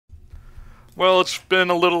Well, it's been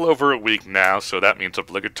a little over a week now, so that means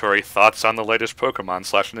obligatory thoughts on the latest Pokemon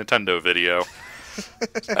slash Nintendo video.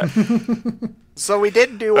 Uh, So we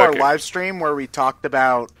did do our okay. live stream where we talked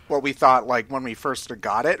about what we thought like when we first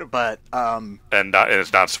got it, but And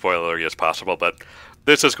it's not spoilery as possible, but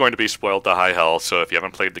this is going to be spoiled to high hell, so if you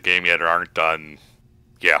haven't played the game yet or aren't done,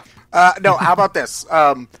 yeah. no, how about this?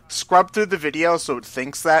 Scrub through the video so it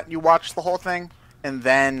thinks that you watched the whole thing, and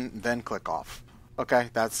then click off. Okay,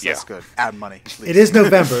 that's Yeah. good. Add money, please. It is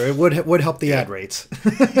November. It would help the ad rates.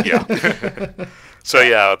 Yeah. So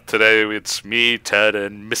yeah, today it's me, Ted,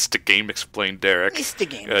 and Mr. Game Explained Derrick. Mr.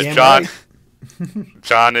 Game. Damn John right.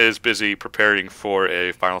 John is busy preparing for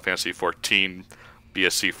a Final Fantasy XIV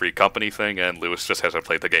BSC free company thing, and Lewis just hasn't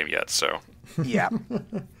played the game yet, so Yeah.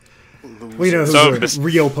 We know who So, the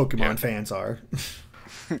real Pokemon yeah. fans are.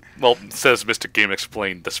 well, says Mr. Game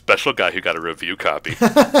Explained, the special guy who got a review copy.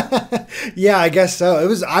 Yeah, I guess so.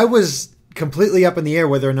 I was completely up in the air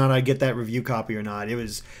whether or not I'd get that review copy or not. It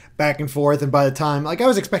was back and forth, and by the time, I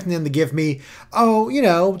was expecting them to give me,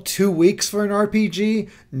 2 weeks for an RPG.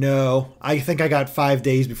 No, I think I got 5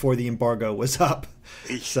 days before the embargo was up.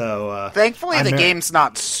 So Thankfully, the I'm- game's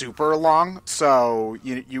not super long, so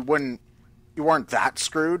you weren't that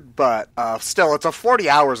screwed. But still, it's a 40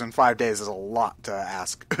 hours in 5 days is a lot to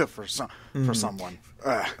ask for someone.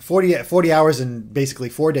 40 hours in basically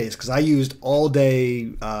 4 days, because I used all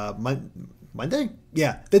day Monday?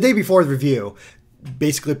 Yeah, the day before the review,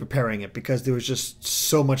 basically preparing it, because there was just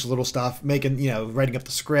so much little stuff, writing up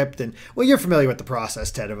the script, and, well, you're familiar with the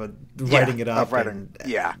process, Ted, of writing it up, and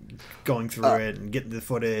yeah. going through it, and getting the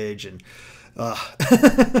footage, and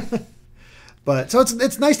but, so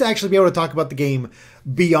it's nice to actually be able to talk about the game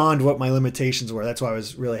beyond what my limitations were. That's why I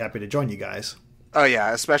was really happy to join you guys. Oh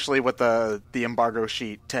yeah, especially with the embargo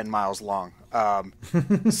sheet 10 miles long.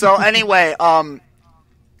 So anyway,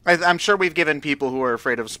 I'm sure we've given people who are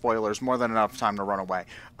afraid of spoilers more than enough time to run away.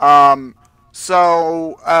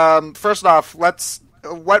 First off,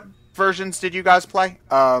 what versions did you guys play?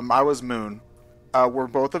 I was Moon. Were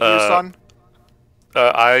both of you Sun?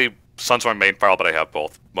 Sun's my main file, but I have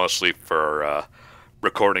both, mostly for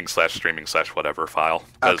recording slash streaming slash whatever file,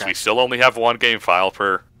 because Okay. we still only have one game file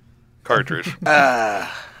per cartridge. Yeah.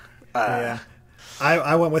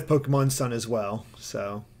 I went with Pokemon Sun as well,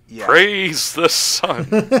 so... Yeah. Praise the sun.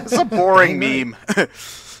 It's a boring meme.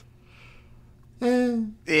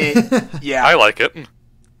 Yeah, I like it.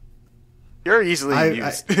 you're easily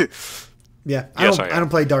amused. Yeah, Yes, I I am. don't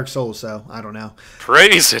play Dark Souls, so I don't know.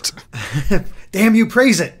 Praise it. Damn you,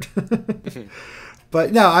 praise it!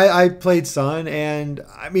 But no, I played Sun, and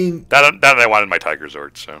I mean... That I wanted my Tiger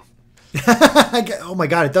Zord, so. Oh my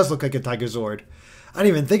god, it does look like a Tiger Zord. I didn't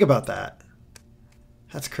even think about that.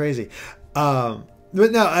 That's crazy.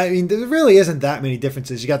 But no, I mean, there really isn't that many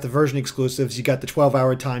differences. You got the version exclusives, you got the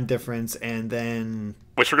 12-hour time difference, and then...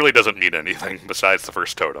 Which really doesn't mean anything besides the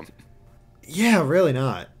first totem. Yeah, really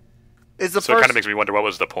not. Is the So it first kind of makes me wonder what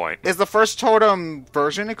was the point. is the first totem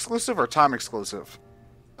version exclusive or time exclusive?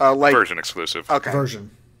 Version exclusive. Okay.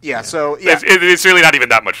 Version. Yeah. So yeah. It's really not even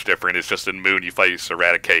that much different. It's just in Moon you face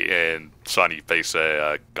Eradicate, and Sun you face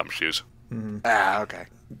Gumshoes. Okay.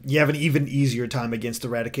 You have an even easier time against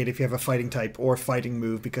Eradicate if you have a fighting type or fighting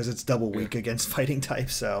move, because it's double weak against fighting type.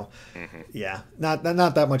 So, yeah, not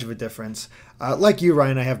that much of a difference. Like you,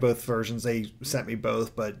 Ryan, I have both versions. They sent me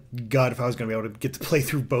both, but God, if I was going to be able to get to play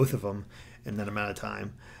through both of them in that amount of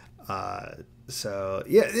time. So,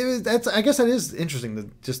 yeah, I guess that is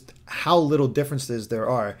interesting, just how little differences there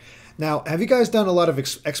are. Now, have you guys done a lot of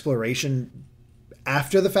exploration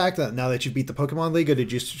after the fact, that now that you beat the Pokemon League, or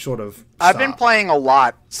did you sort of stop? I've been playing a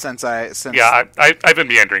lot since Yeah, I've been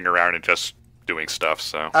meandering around and just doing stuff.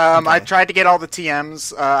 So I tried to get all the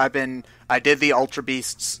TMs. I did the Ultra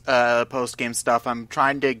Beasts post game stuff. I'm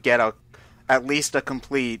trying to get at least a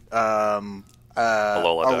complete Alola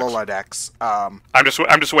Dex. I'm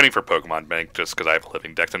just waiting for Pokemon Bank just because I have a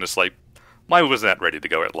living deck, and it's like mine wasn't that ready to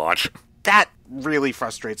go at launch. That really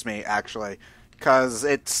frustrates me, actually, because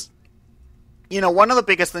it's, one of the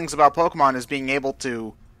biggest things about Pokemon is being able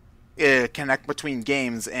to connect between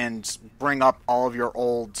games and bring up all of your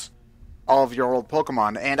old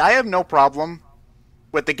Pokemon, and I have no problem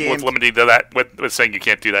with the game With limiting to that, with saying you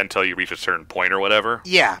can't do that until you reach a certain point or whatever.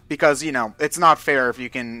 Yeah, because it's not fair if you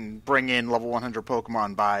can bring in level 100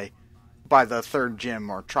 Pokemon by the third gym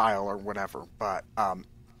or trial or whatever. But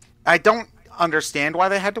I don't understand why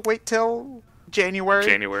they had to wait till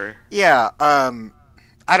January. Yeah,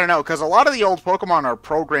 I don't know, because a lot of the old Pokemon are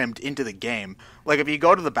programmed into the game. Like if you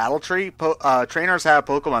go to the battle tree, trainers have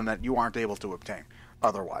Pokemon that you aren't able to obtain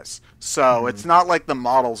otherwise. So it's not like the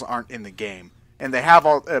models aren't in the game, and they have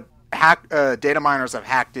data miners have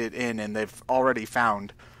hacked it in, and they've already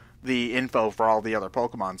found the info for all the other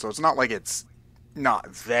Pokemon. So it's not like it's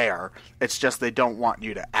not there. It's just they don't want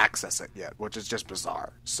you to access it yet, which is just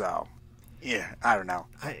bizarre. So, yeah, I don't know.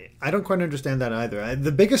 I don't quite understand that either.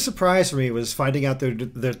 The biggest surprise for me was finding out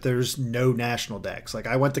that there's no national dex. Like,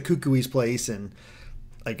 I went to Kukui's place and,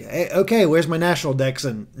 like, hey, okay, where's my national dex?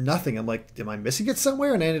 And nothing. I'm like, am I missing it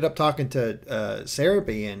somewhere? And I ended up talking to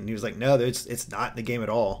Serapi, and he was like, no, it's not in the game at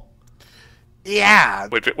all. Yeah.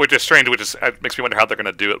 Which is strange, it makes me wonder how they're going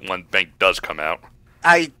to do it when Bank does come out.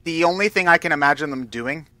 The only thing I can imagine them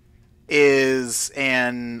doing is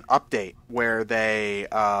an update where they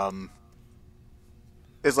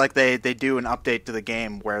is like they do an update to the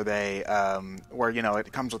game where they where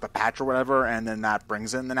it comes with a patch or whatever, and then that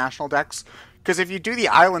brings in the national dex. Because if you do the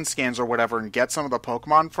island scans or whatever and get some of the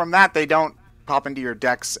Pokemon from that, they don't pop into your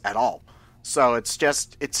dex at all. So it's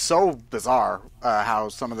so bizarre how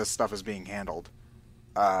some of this stuff is being handled.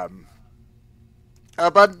 But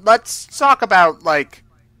let's talk about, let's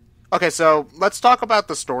talk about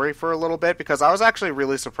the story for a little bit, because I was actually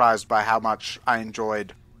really surprised by how much I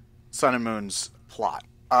enjoyed Sun and Moon's plot.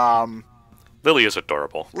 Lily is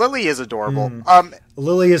adorable. Lily is adorable.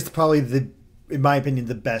 Lily is probably, in my opinion,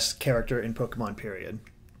 the best character in Pokemon, period.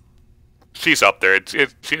 She's up there. It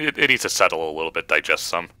needs to settle a little bit, digest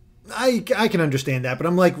some. I can understand that, but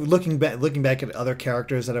I'm like looking back at other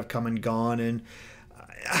characters that have come and gone, and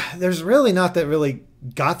there's really not that really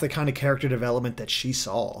got the kind of character development that she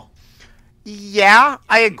saw. Yeah,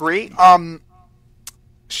 I agree.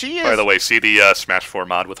 She is. By the way, see the Smash 4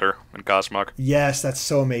 mod with her and Cosmog? Yes, that's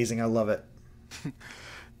so amazing. I love it.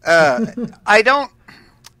 I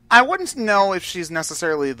wouldn't know if she's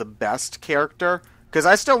necessarily the best character, because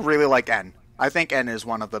I still really like N. I think N is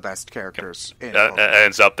one of the best characters.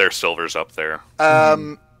 N's up there, Silver's up there.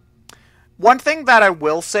 One thing that I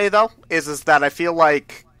will say, though, is that I feel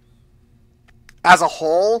like, as a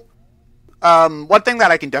whole, one thing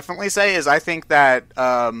that I can definitely say is I think that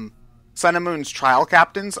Sun and Moon's trial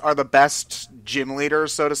captains are the best gym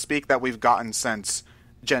leaders, so to speak, that we've gotten since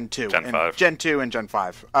Gen 2. Gen 2 and Gen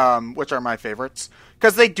 5, which are my favorites.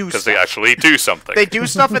 Because they do stuff. Because they actually do something. They do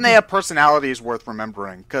stuff, and they have personalities worth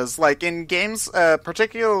remembering. Because, in games,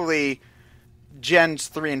 particularly Gens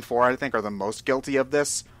 3 and 4, I think, are the most guilty of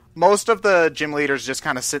this. Most of the gym leaders just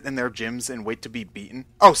kind of sit in their gyms and wait to be beaten.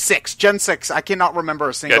 Oh, 6. Gen 6. I cannot remember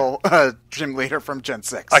a single gym leader from Gen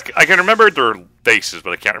 6. I can remember their faces,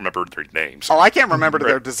 but I can't remember their names. Oh, I can't remember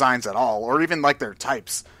their designs at all, or even, their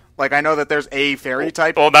types. I know that there's a fairy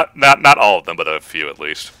type. Well, not all of them, but a few at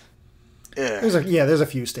least. There's a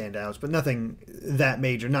few standouts, but nothing that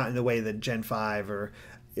major, not in the way that Gen 5 or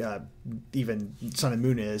even Sun and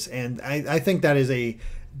Moon is. And I think that is a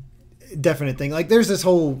definite thing. There's this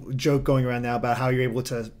whole joke going around now about how you're able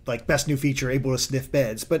to, best new feature, able to sniff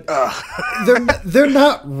beds. But they're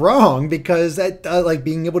not wrong, because that,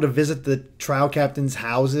 being able to visit the trial captains'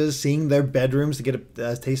 houses, seeing their bedrooms to get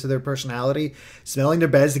a taste of their personality, smelling their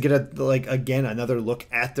beds to get again, another look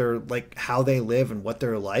at their, how they live and what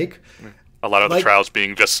they're like. A lot of the trials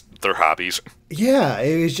being just their hobbies. Yeah,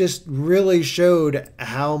 it was just really showed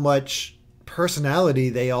how much personality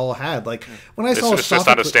they all had. When I saw it's just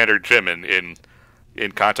not a standard gym in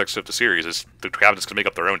context of the series. Is the cabinets can make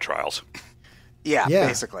up their own trials. Yeah,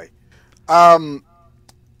 basically.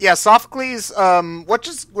 Sophocles.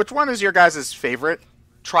 Which one is your guys' favorite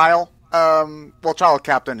trial? Trial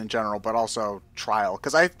captain in general, but also trial.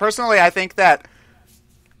 Because I think that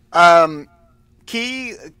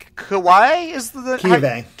Kiwai is the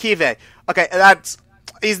Kive. Okay,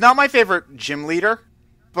 he's not my favorite gym leader,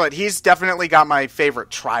 but he's definitely got my favorite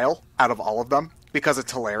trial out of all of them, because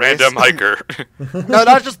it's hilarious. Random hiker. No,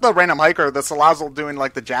 not just the random hiker. The Salazzle doing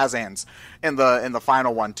the jazz hands in the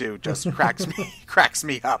final one too just cracks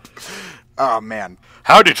me up. Oh man,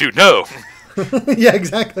 how did you know? Yeah,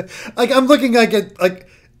 exactly. I'm looking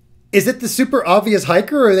is it the super obvious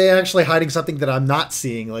hiker, or are they actually hiding something that I'm not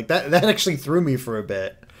seeing? That actually threw me for a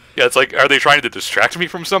bit. Yeah, it's are they trying to distract me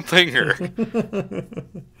from something? Or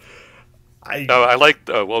I liked,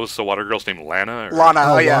 what was the water girl's name? Lana?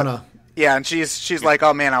 Lana, yeah. Lana. Yeah, and she's like,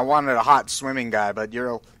 oh man, I wanted a hot swimming guy, but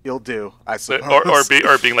you'll do, I suppose.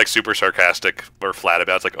 Or being super sarcastic or flat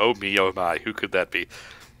about it. It's oh me, oh my, who could that be?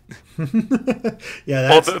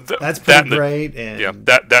 Yeah, that's pretty great. Yeah,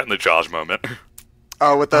 that in the Jaws moment.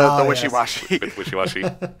 Oh, with the wishy-washy. With wishy-washy.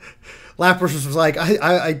 Lapras was like,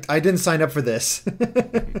 I didn't sign up for this.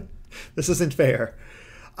 This isn't fair.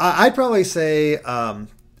 I'd probably say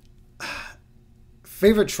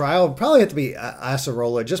favorite trial would probably have to be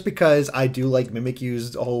Acerola, just because I do like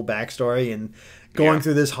Mimikyu's whole backstory and going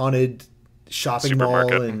through this haunted shopping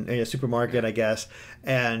Supermarket. mall and a supermarket, I guess,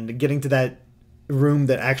 and getting to that room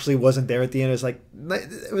that actually wasn't there at the end.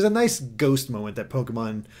 It was a nice ghost moment that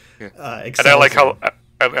Pokemon And I like how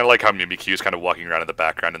Mimikyu's kind of walking around in the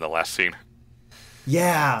background in the last scene.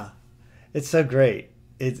 Yeah, it's so great.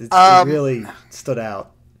 It really stood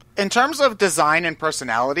out. In terms of design and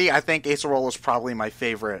personality, I think Acerola is probably my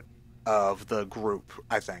favorite of the group,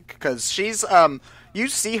 I think. Because she's, you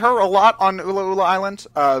see her a lot on Ula Ula Island,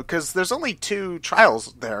 because there's only 2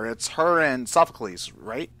 trials there. It's her and Sophocles,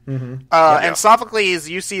 right? Mm-hmm. And Sophocles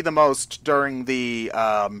you see the most during the,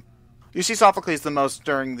 Sophocles the most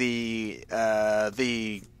during the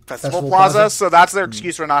Festival Plaza, so that's their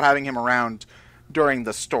excuse for not having him around during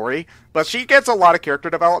the story. But she gets a lot of character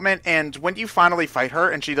development, and when you finally fight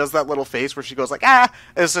her and she does that little face where she goes like,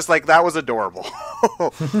 it's just like, that was adorable.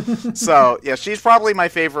 So, yeah, she's probably my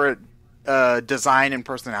favorite design and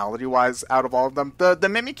personality-wise out of all of them. The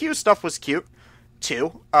Mimikyu stuff was cute,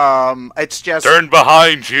 too. It's just... Turn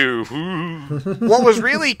behind you! What was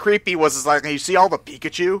really creepy was like, you see all the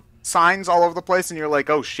Pikachu signs all over the place, and you're like,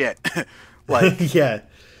 oh, shit. Like, yeah.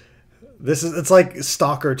 It's like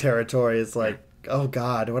stalker territory. It's like, oh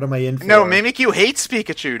god, what am I in for? No, Mimikyu hates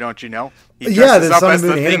Pikachu, don't you know? He dresses up Sun as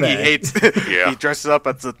and the Moon thing anime. he hates. Yeah. He dresses up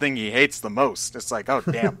as the thing he hates the most. It's like, oh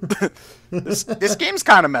damn, this game's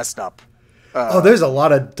kind of messed up. There's a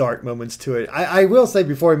lot of dark moments to it. I will say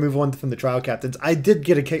before I move on from the trial captains, I did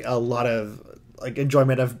get a lot of like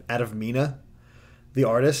enjoyment out of Mina, the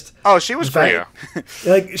artist. Oh, she was great. Yeah.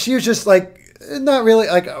 Like she was just like not really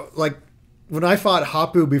like when I fought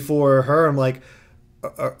Hapu before her, I'm like,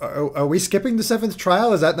 are we skipping the 7th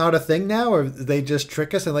trial? Is that not a thing now? Or did they just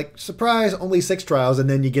trick us? And like, surprise, only 6 trials. And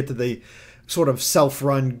then you get to the sort of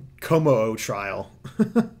self-run Komo trial.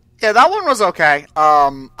 Yeah, that one was okay.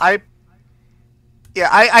 I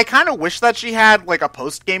kind of wish that she had like a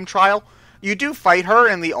post-game trial. You do fight her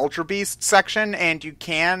in the Ultra Beast section, and you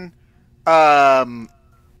can fight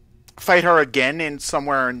her again in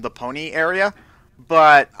somewhere in the Pony area.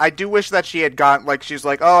 But I do wish that she had gotten, like, she's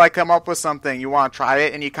like, oh, I come up with something, you want to try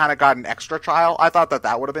it? And you kind of got an extra trial. I thought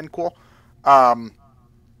that would have been cool.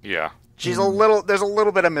 Yeah. There's a little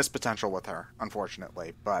bit of missed potential with her,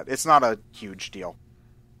 unfortunately. But it's not a huge deal.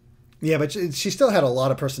 Yeah, but she still had a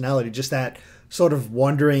lot of personality. Just that sort of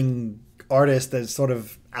wandering artist that's sort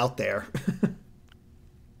of out there.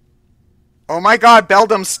 Oh my god,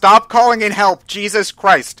 Beldum, stop calling in help! Jesus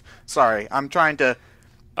Christ! Sorry, I'm trying to...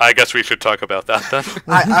 I guess we should talk about that then.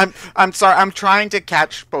 I'm sorry. I'm trying to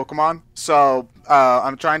catch Pokemon, so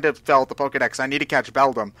I'm trying to fill out the Pokedex. I need to catch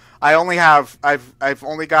Beldum. I only have. I've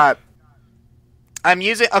only got. I'm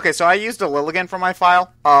using. Okay, so I used a Lilligant for my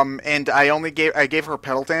file. And I gave her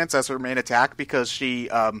Petal Dance as her main attack because she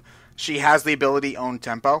has the ability Own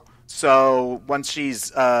Tempo. So once she's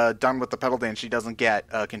done with the Petal Dance, she doesn't get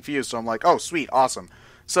confused. So I'm like, oh sweet, awesome.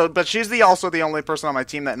 So, but she's also the only person on my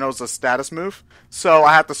team that knows the status move. So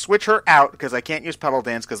I have to switch her out because I can't use Petal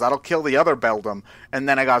Dance because that'll kill the other Beldum. And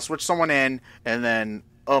then I gotta switch someone in, and then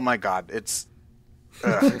oh my god, it's.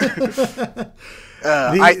 I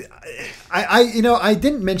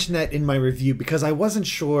didn't mention that in my review because I wasn't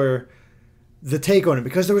sure the take on it,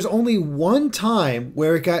 because there was only one time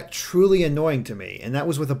where it got truly annoying to me, and that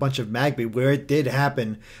was with a bunch of Magby, where it did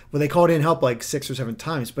happen, where they called in help like 6 or 7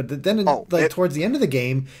 times, but then towards the end of the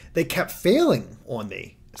game, they kept failing on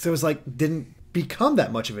me. So it was like, didn't become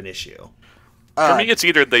that much of an issue. For me, it's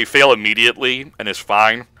either they fail immediately and it's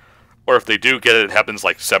fine, or if they do get it, it happens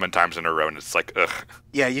like 7 times in a row, and it's like, ugh.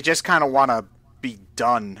 Yeah, you just kind of want to be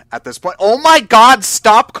done at this point. Oh my god,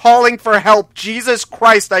 stop calling for help! Jesus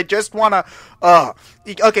Christ, I just want to...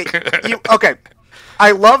 Okay, okay. I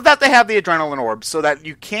love that they have the Adrenaline Orb so that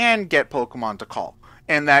you can get Pokemon to call,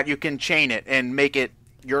 and that you can chain it and make it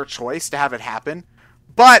your choice to have it happen.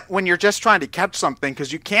 But when you're just trying to catch something,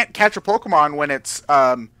 because you can't catch a Pokemon when it's...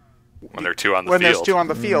 when they're 2 on the field. field. There's 2 on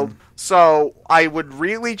the field. So I would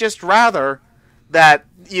really just rather that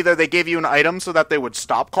either they gave you an item so that they would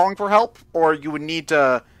stop calling for help, or you would need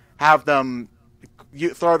to have them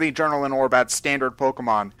throw the Adrenaline Orb at standard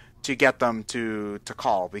Pokemon to get them to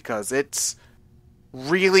call, because it's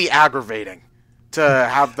really aggravating to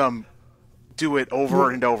have them do it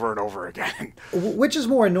over and over and over again. Which is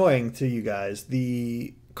more annoying to you guys,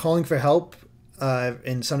 the calling for help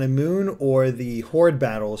in Sun and Moon, or the Horde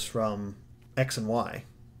battles from X and Y?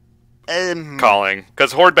 Calling,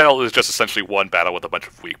 because Horde battle is just essentially one battle with a bunch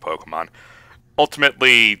of weak Pokemon.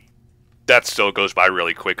 Ultimately, that still goes by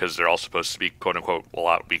really quick because they're all supposed to be quote-unquote a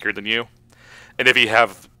lot weaker than you. And if you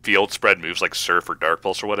have field spread moves like Surf or Dark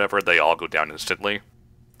Pulse or whatever, they all go down instantly.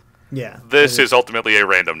 Yeah. This is ultimately a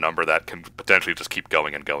random number that can potentially just keep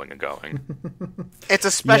going and going and going. It's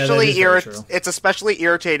especially true. it's especially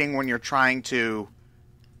irritating when you're trying to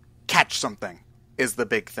catch something is the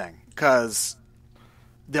big thing, because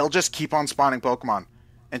they'll just keep on spawning Pokemon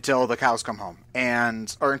until the cows come home,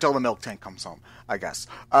 or until the milk tank comes home, I guess.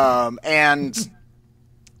 And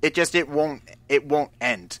it won't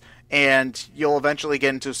end, and you'll eventually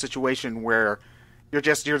get into a situation where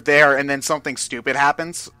you're there, and then something stupid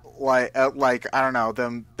happens, like I don't know,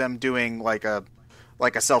 them doing like a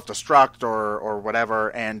self-destruct or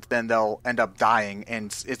whatever, and then they'll end up dying,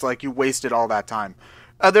 and it's like you wasted all that time.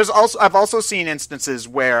 I've also seen instances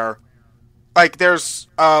where, like, there's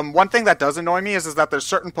one thing that does annoy me is that there's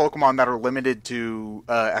certain Pokemon that are limited to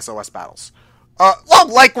SOS battles.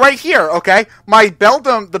 Like right here, okay?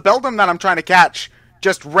 The Beldum that I'm trying to catch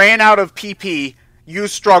just ran out of PP,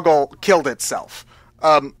 used struggle, killed itself.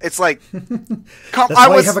 It's like, That's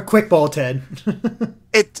why you have a quick ball, Ted.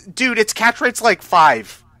 Its catch rate's like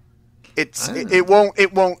 5. It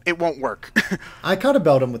won't work. I caught a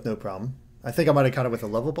Beldum with no problem. I think I might have caught it with a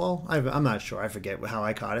level ball. I'm not sure. I forget how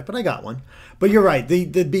I caught it, but I got one. But you're right.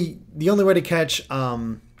 The only way to catch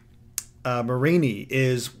Marini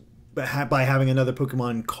is by having another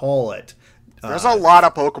Pokemon call it. There's a lot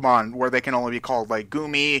of Pokemon where they can only be called, like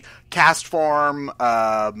Goomy, Cast Form,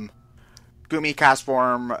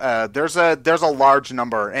 there's a large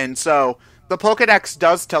number, and so the Pokedex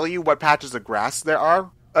does tell you what patches of grass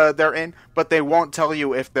they're in, but they won't tell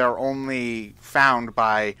you if they're only found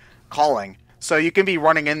by calling. So you can be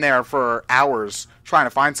running in there for hours trying to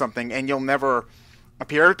find something, and you'll never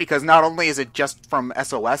appear, because not only is it just from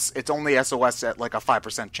SOS, it's only SOS at like a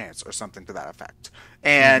 5% chance or something to that effect.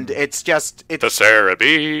 And it's The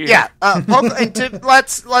Cerebi. Yeah.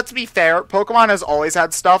 Let's be fair, Pokemon has always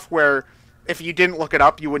had stuff where if you didn't look it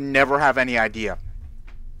up, you would never have any idea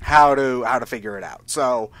how to figure it out.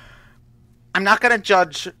 So I'm not going to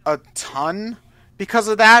judge a ton because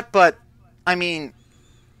of that, but I mean,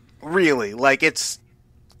 really, like it's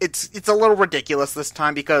a little ridiculous this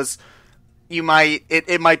time, because it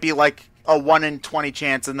might be like a 1 in 20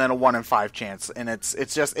 chance and then a 1 in 5 chance, and it's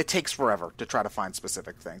just, it takes forever to try to find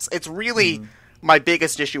specific things. It's really my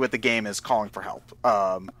biggest issue with the game is calling for help,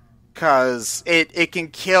 because it can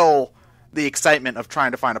kill the excitement of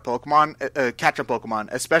trying to find a Pokemon, catch a Pokemon,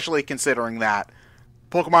 especially considering that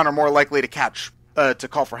Pokemon are more likely to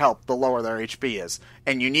call for help the lower their HP is,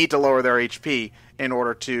 and you need to lower their HP in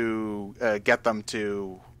order to get them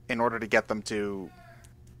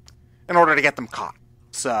caught.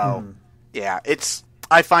 So yeah,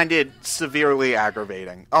 I find it severely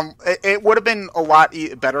aggravating. It would have been a lot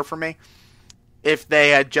better for me if they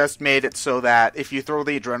had just made it so that if you throw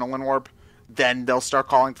the Adrenaline Orb, then they'll start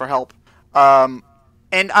calling for help. And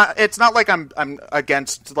it's not like I'm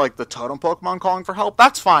against like the Totem Pokemon calling for help.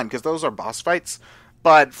 That's fine, because those are boss fights.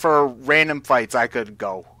 But for random fights, I could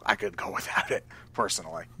go without it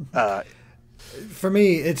personally. For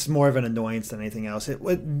me, it's more of an annoyance than anything else. It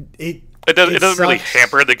doesn't really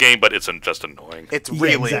hamper the game, but it's just annoying. It's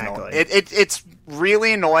really annoying. It's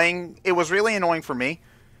really annoying. It was really annoying for me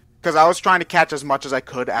because I was trying to catch as much as I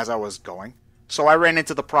could as I was going. So I ran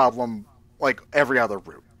into the problem like every other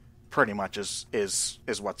route. Pretty much is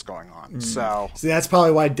what's going on. So see, that's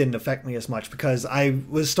probably why it didn't affect me as much, because I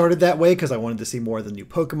was started that way because I wanted to see more of the new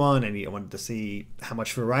Pokemon, and I wanted to see how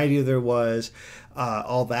much variety there was,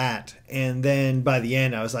 all that. And then by the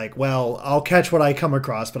end, I was like, well, I'll catch what I come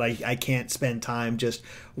across, but I can't spend time just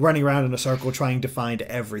running around in a circle trying to find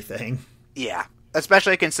everything. Yeah,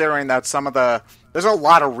 especially considering that there's a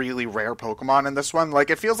lot of really rare Pokemon in this one. Like,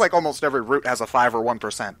 it feels like almost every route has a 5 or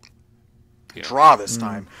 1%. Draw this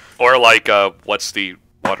time. Or like, what's the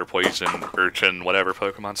water poison urchin, whatever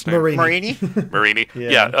Pokemon's name? Marini? Marini.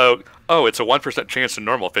 Yeah. Oh, it's a 1% chance in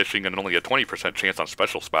normal fishing and only a 20% chance on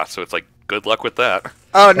special spots. So it's like, good luck with that.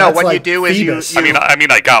 Oh no! That's what like you do is Phoebus. you. I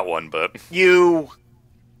mean, I got one, but you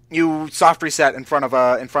soft reset in front of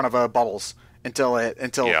bubbles until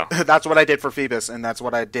that's what I did for Phoebus, and that's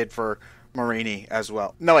what I did for Marini as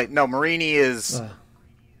well. No, wait, no, Marini is.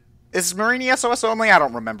 Is Marini SOS only? I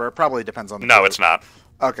don't remember. It probably depends on the No, it's not.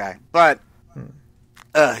 Okay. But,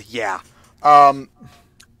 yeah.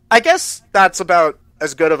 I guess that's about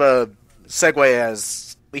as good of a segue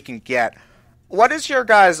as we can get. What is your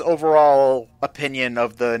guys' overall opinion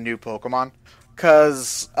of the new Pokemon?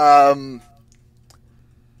 Because, I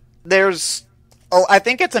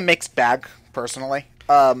think it's a mixed bag, personally.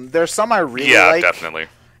 There's some I really like. Yeah, definitely.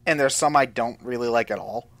 And there's some I don't really like at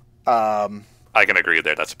all. I can agree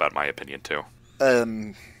there. That's about my opinion, too.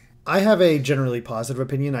 I have a generally positive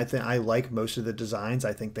opinion. I think I like most of the designs.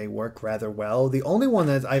 I think they work rather well. The only one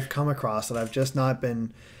that I've come across that I've just not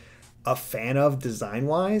been a fan of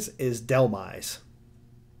design-wise is Delmise.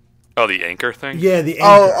 Oh, the anchor thing? Yeah, the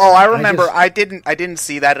anchor. I remember. I didn't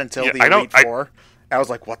see that until the Elite Four. I was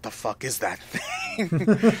like, "What the fuck is that thing?"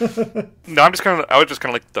 No, I was just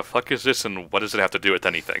kind of like, "The fuck is this, and what does it have to do with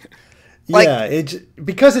anything?" Yeah,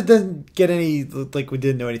 because it doesn't get any, like, we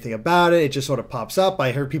didn't know anything about it. It just sort of pops up.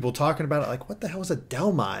 I heard people talking about it, like, what the hell is a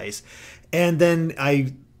Delmise? And then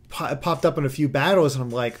it popped up in a few battles, and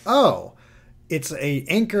I'm like, oh, it's a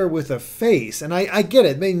anchor with a face. And I get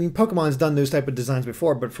it. I mean, Pokemon's done those type of designs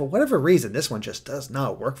before, but for whatever reason, this one just does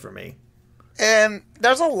not work for me. And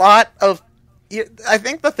there's a lot of... I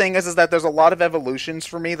think the thing is that there's a lot of evolutions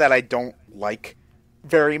for me that I don't like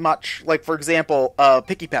very much. Like, for example,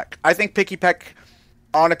 Picky Peck. I think Picky Peck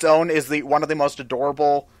on its own is one of the most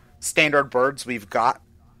adorable standard birds we've got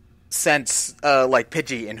since, like,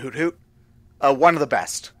 Pidgey and Hoot Hoot. One of the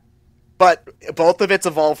best. But both of its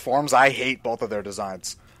evolved forms, I hate both of their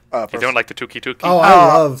designs. You don't like the Tuki? Oh, I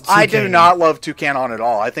love Toucan. I do not love Toucanon at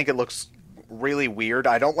all. I think it looks really weird.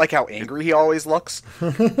 I don't like how angry he always looks.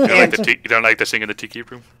 You don't like the sing in the Tiki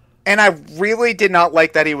room? And I really did not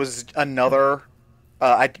like that he was another...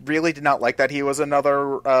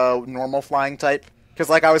 normal flying type. Because,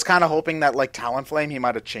 like, I was kind of hoping that, like, Talonflame, he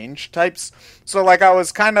might have changed types. So, like, I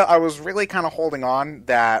was really kind of holding on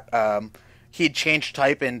that he'd change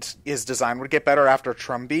type and his design would get better after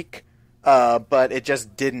Trumbeak. But it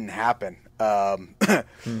just didn't happen.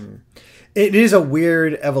 It is a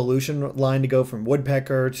weird evolution line to go from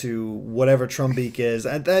Woodpecker to whatever Trumbeak is.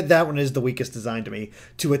 That one is the weakest design to me,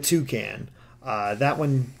 to a Toucan.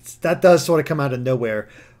 That does sort of come out of nowhere,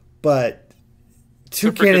 but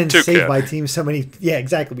Toucan saved my team so many... Yeah,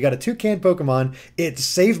 exactly. We got a Toucan Pokemon. It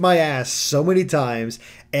saved my ass so many times,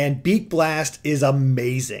 and Beak Blast is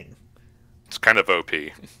amazing. It's kind of OP.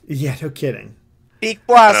 Yeah, no kidding. Beak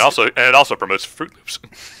Blast. And it also promotes Fruit Loops.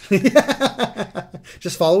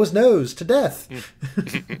 Just follow his nose to death.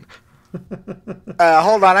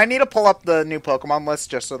 Hold on, I need to pull up the new Pokemon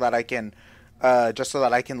list just so that I can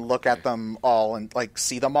look at them all and, like,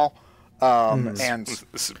 see them all. And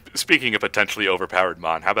speaking of potentially overpowered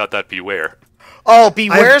Mon, how about that Beware? Oh,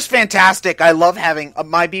 Beware's fantastic. I love having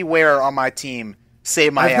my Beware on my team.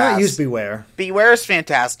 Save my ass. I've not used Beware. Beware is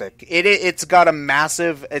fantastic. It's got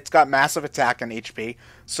massive attack and HP,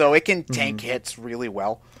 so it can tank hits really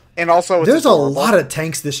well. And also, there's a lot of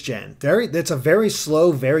tanks this gen. It's a very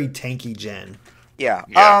slow, very tanky gen. Yeah.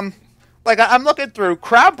 Like, I'm looking through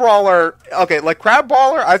Crab Brawler. Okay, like, Crab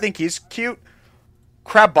Brawler, I think he's cute.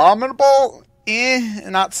 Crabominable,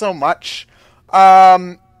 not so much.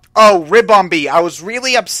 Ribombee. I was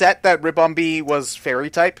really upset that Ribombee was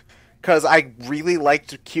fairy type, because I really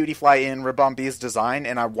liked Cutie Fly in Ribombee's design,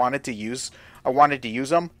 and I wanted to use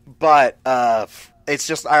them, but it's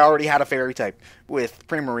just I already had a fairy type with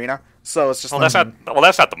Primarina, so it's just that's not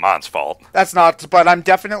the Mon's fault. That's not, but I'm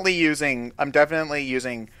definitely using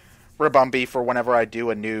Ribombee for whenever I do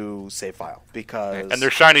a new save file, because and their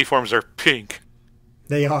shiny forms are pink.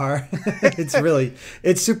 They are.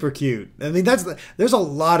 It's super cute. I mean, there's a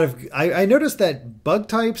lot of I noticed that bug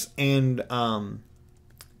types and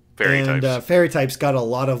fairy types got a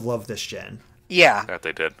lot of love this gen. Yeah, that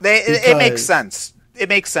they did. It makes sense. It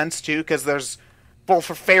makes sense too, because there's, well,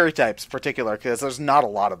 for fairy types in particular, because there's not a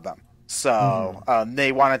lot of them. So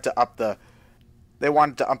they wanted to up the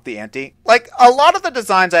ante. Like, a lot of the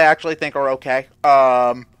designs I actually think are okay.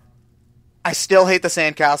 I still hate the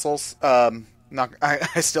sandcastles. I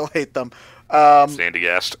still hate them.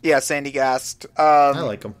 Sandygast. Yeah, Sandygast. I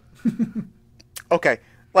like them. Okay.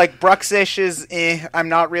 Like, Bruxish is I'm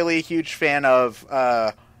not really a huge fan of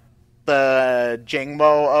the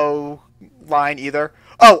Jangmo line either.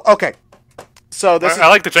 Oh, okay. So I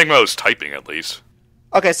like the Jangmo's typing, at least.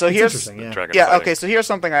 Okay, so here's... okay, so here's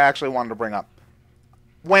something I actually wanted to bring up.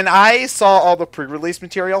 When I saw all the pre-release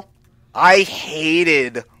material, I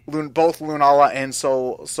hated both Lunala and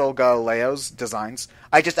Solgaleo's designs.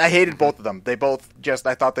 I hated both of them. They both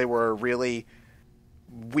I thought they were really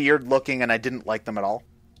weird looking, and I didn't like them at all.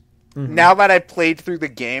 Mm-hmm. Now that I played through the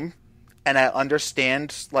game, and I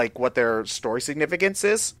understand, like, what their story significance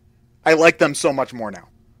is, I like them so much more now.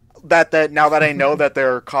 Now that I know that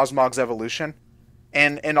they're Cosmog's evolution,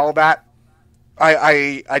 and all that,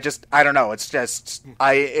 I don't know. It's just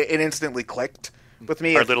it instantly clicked with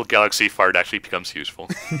me. Our little galaxy fart actually becomes useful.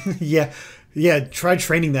 Yeah. Try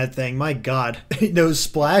training that thing. My God, it knows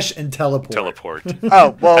splash and teleport.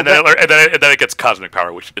 Oh well, and then it gets cosmic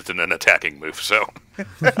power, which isn't an attacking move. So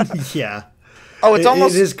yeah. Oh,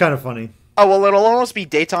 it is kind of funny. Oh, well, it'll almost be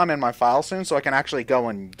daytime in my file soon, so I can actually go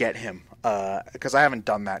and get him. Because I haven't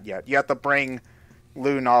done that yet. You have to bring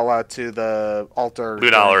Lunala to the altar.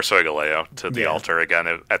 Lunala or Soigaleo to the altar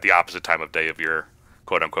again at the opposite time of day of your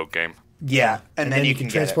quote-unquote game. Yeah, and then you can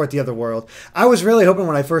transport the other world. I was really hoping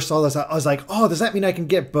when I first saw this, I was like, oh, does that mean I can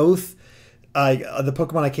get both the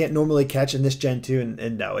Pokemon I can't normally catch in this Gen 2?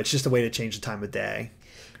 And no, it's just a way to change the time of day.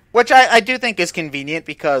 Which I do think is convenient,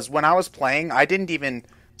 because when I was playing, I didn't even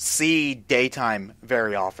see daytime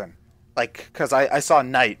very often. Like, because I saw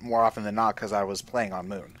night more often than not because I was playing on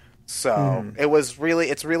Moon. So it's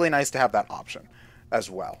really nice to have that option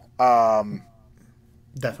as well.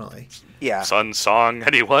 Definitely. Yeah. Sun Song,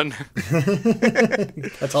 anyone?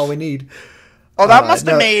 That's all we need. Oh, that must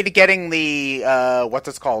have made getting the, what's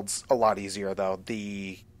it called, a lot easier, though.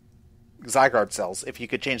 The Zygarde cells, if you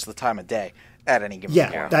could change the time of day at any given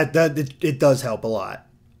point. Yeah, it does help a lot.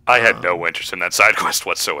 I had no interest in that side quest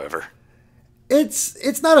whatsoever.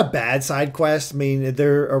 It's not a bad side quest. I mean,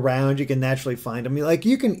 they're around. You can naturally find them. I mean, like,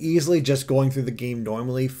 you can easily, just going through the game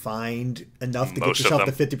normally, find enough to get yourself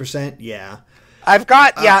to 50%. Yeah. I've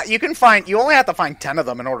got, you can find, you only have to find 10 of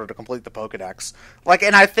them in order to complete the Pokedex. Like,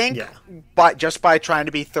 and I think, just by trying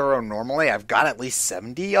to be thorough normally, I've got at least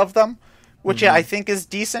 70 of them, which I think is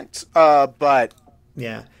decent, but...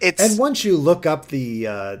 Yeah. And once you look up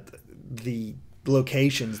the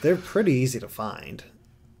locations, they're pretty easy to find.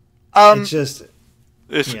 It's just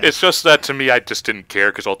that, to me, I just didn't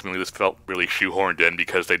care, because ultimately this felt really shoehorned in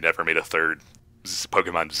because they never made a third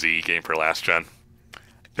Pokemon Z game for last gen.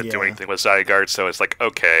 Didn't do anything with Zygarde, so it's like,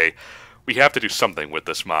 okay, we have to do something with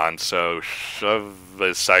this mon, so shove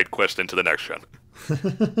the side quest into the next gen.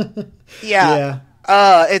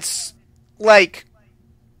 It's like,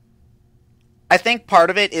 I think part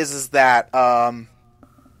of it is that part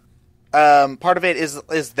of it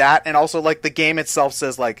is that, and also, like, the game itself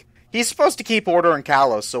says, like, he's supposed to keep order in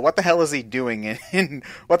Kalos, so what the hell is he doing in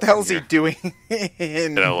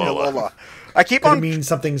Alola? I keep on... It means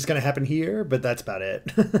something's going to happen here, but that's about it.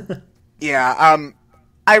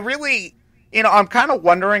 I really... I'm kind of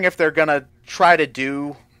wondering if they're going to try to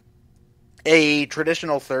do a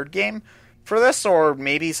traditional third game for this, or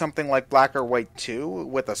maybe something like Black or White 2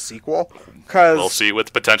 with a sequel. We'll see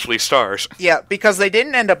with potentially Stars. Yeah, because they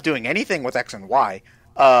didn't end up doing anything with X and Y.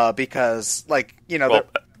 Because, like,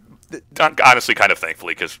 honestly, kind of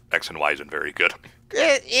thankfully, because X and Y isn't very good.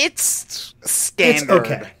 It's standard.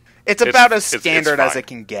 It's okay. It's about as standard as it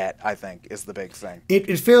can get, I think, is the big thing.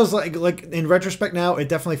 It feels like in retrospect now, it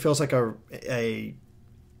definitely feels like a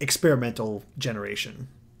experimental generation.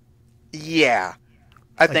 Yeah.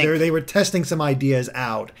 I think they were testing some ideas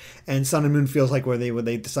out, and Sun and Moon feels like where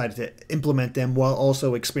they decided to implement them while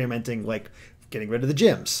also experimenting, like getting rid of the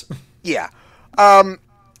gyms. Yeah. I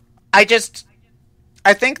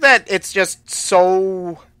think that it's just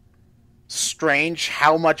so strange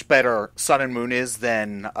how much better Sun and Moon is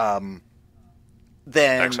than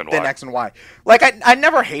X and Y. Like, I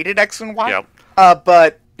never hated X and Y. Yeah.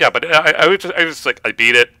 But I just like, I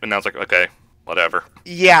beat it, and I was like, okay, whatever.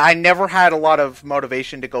 Yeah, I never had a lot of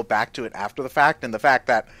motivation to go back to it after the fact, and the fact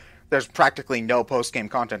that there's practically no post-game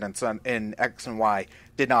content in X and Y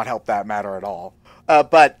did not help that matter at all.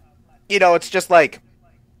 But, it's just like,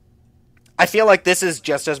 I feel like this is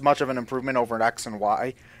just as much of an improvement over an X and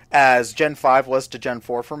Y as Gen 5 was to Gen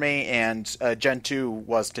 4 for me, and Gen 2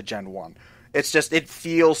 was to Gen 1. It's just, it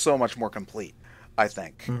feels so much more complete, I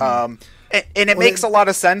think. And it makes a lot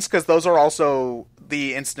of sense, because those are also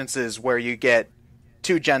the instances where you get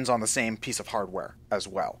 2 gens on the same piece of hardware as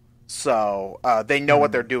well. So they know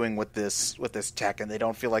what they're doing with this tech, and they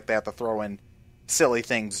don't feel like they have to throw in silly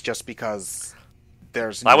things just because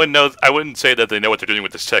there's... I wouldn't say that they know what they're doing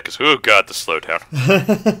with this tech, because, oh god, the slowdown.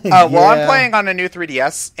 Well, I'm playing on a new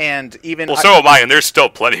 3DS, and even... Well, so am I, and there's still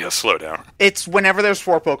plenty of slowdown. It's whenever there's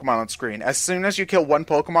 4 Pokemon on screen. As soon as you kill 1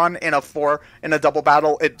 Pokemon in a double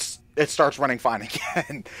battle, it starts running fine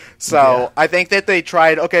again. So I think that they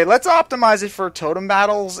tried, okay, let's optimize it for totem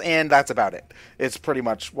battles, and that's about it. It's pretty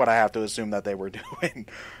much what I have to assume that they were doing.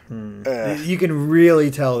 You can really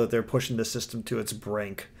tell that they're pushing the system to its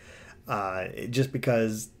brink. Just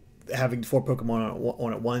because having 4 Pokemon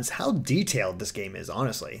on at once, how detailed this game is,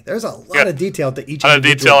 honestly. There's a lot of detail to each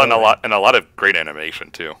individual detail and a lot of great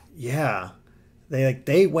animation, too. Yeah.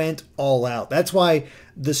 They went all out. That's why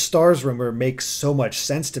the Stars rumor makes so much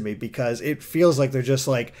sense to me, because it feels like they're just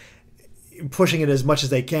like pushing it as much as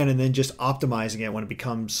they can and then just optimizing it when it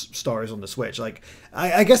becomes Stars on the Switch. Like,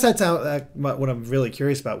 I guess that's what I'm really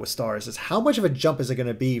curious about with Stars is how much of a jump is it going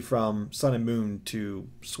to be from Sun and Moon to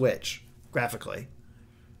Switch graphically?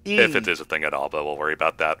 If it is a thing at all, but we'll worry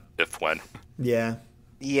about that when. Yeah.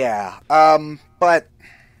 Yeah. But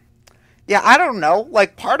yeah, I don't know.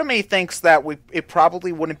 Like, part of me thinks that it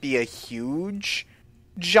probably wouldn't be a huge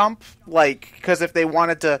jump, like, because if they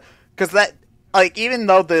wanted to, because that, like, even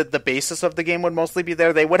though the basis of the game would mostly be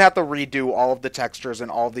there, they would have to redo all of the textures and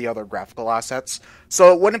all of the other graphical assets.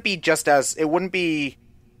 So it wouldn't be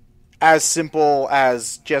as simple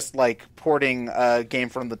as just like porting a game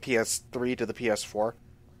from the PS3 to the PS4.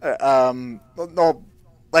 No,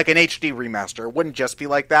 like an HD remaster. It wouldn't just be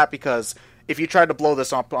like that, because if you tried to blow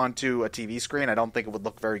this up onto a TV screen, I don't think it would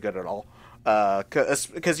look very good at all.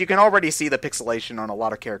 Because you can already see the pixelation on a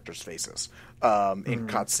lot of characters' faces in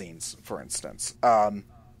cutscenes, for instance.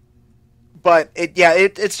 But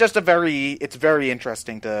it's just it's very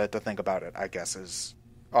interesting to think about it, I guess, is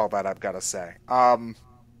all that I've got to say.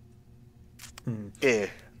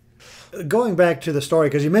 Going back to the story,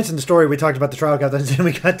 because you mentioned the story, we talked about the trial captains, and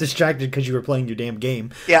we got distracted because you were playing your damn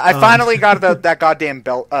game. Yeah, I finally got that goddamn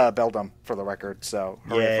Beldum, for the record, so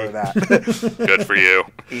hooray for that. Good for you.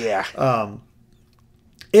 Yeah.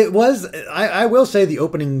 It was, I will say, the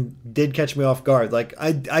opening did catch me off guard. Like,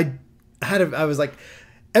 I was like,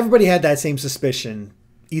 everybody had that same suspicion.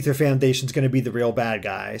 Ether Foundation's going to be the real bad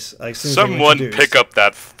guys. Like, someone pick up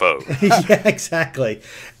that phone. Yeah, exactly.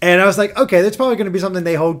 And I was like, okay, that's probably going to be something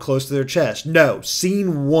they hold close to their chest. No,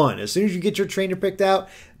 scene 1. As soon as you get your trainer picked out,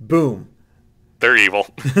 boom. They're evil.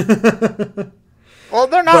 Well,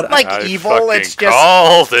 they're not evil. It's just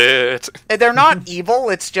called it. They're not evil.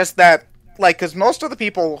 It's just that, like, because most of the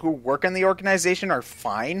people who work in the organization are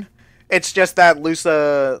fine. It's just that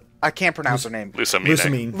I can't pronounce her name.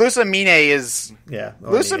 Lusamine is... Yeah.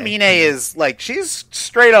 Lusamine is, like, she's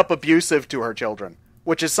straight up abusive to her children,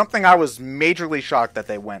 which is something I was majorly shocked that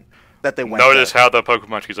they went Notice how the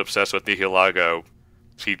Pokemon she's obsessed with, Nihilego,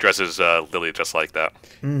 she dresses Lily just like that.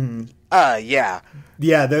 Mm-hmm. Yeah.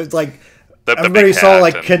 Yeah, there's, like... Everybody saw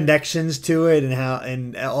like connections to it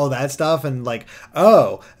and all that stuff, and like,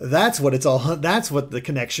 oh, that's what the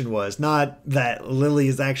connection was. Not that Lily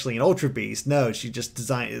is actually an Ultra Beast. No, she just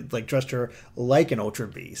dressed her like an Ultra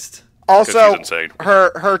Beast. Also,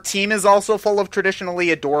 her team is also full of traditionally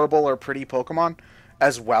adorable or pretty Pokemon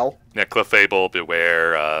as well. Yeah, Clefable,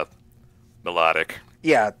 Beware, Melodic.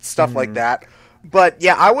 Yeah, stuff like that. But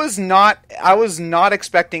yeah, I was not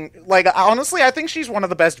expecting, like, honestly, I think she's one of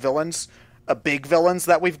the best villains. Big villains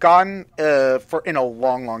that we've gotten in a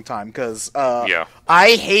long time, because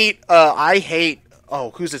I hate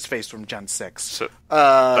who's its face from Gen 6?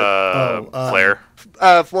 Flare.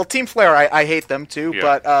 Well, Team Flare, I hate them too,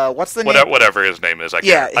 but what's the name? Whatever his name is, I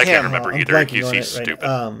can't remember either. He's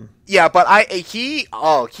stupid. Yeah, but he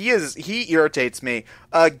irritates me.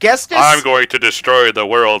 Gestis, I'm going to destroy the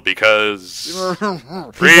world because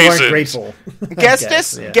reasons. Grateful.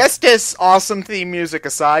 Gestis, awesome theme music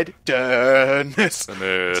aside, Dennis.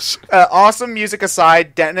 Awesome music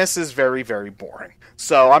aside, Dennis is very, very boring.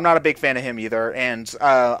 So I'm not a big fan of him either, and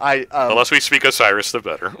the less we speak of Cyrus, the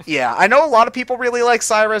better. Yeah, I know a lot of people really like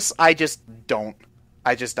Cyrus. I just don't.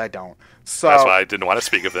 I don't. So that's why I didn't want to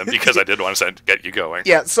speak of them, because I did want to get you going.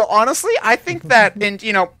 Yeah. So honestly, I think that, and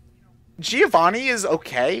Giovanni is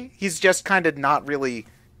okay. He's just kind of not really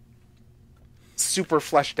super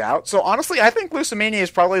fleshed out. So honestly, I think Lusamania is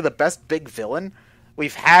probably the best big villain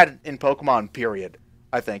we've had in Pokemon. Period.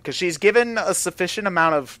 I think, because she's given a sufficient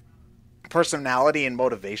amount of personality and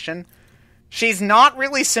motivation. She's not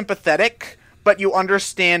really sympathetic, but you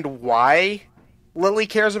understand why Lily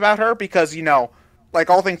cares about her, because, like,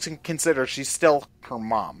 all things considered, she's still her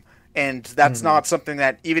mom. And that's not something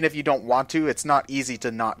that, even if you don't want to, it's not easy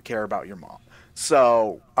to not care about your mom.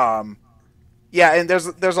 So, yeah, and there's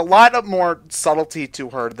a lot of more subtlety to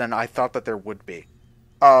her than I thought that there would be.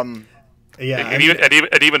 Yeah, and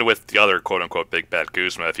even with the other quote-unquote big bad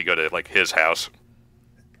Guzma, if you go to, like, his house...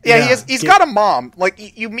 Yeah, he's got a mom.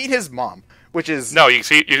 Like, you meet his mom, which is... No, you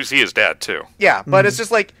see his dad, too. Yeah, but it's just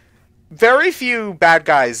like, very few bad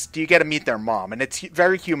guys do you get to meet their mom, and it's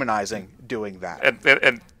very humanizing doing that.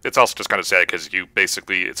 And it's also just kind of sad, because it's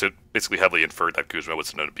basically heavily inferred that Guzma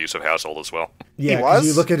was in an abusive household as well. Yeah, he was?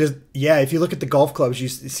 You look at if you look at the golf clubs, you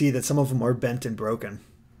see that some of them are bent and broken.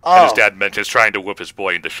 Oh. And his dad mentions trying to whoop his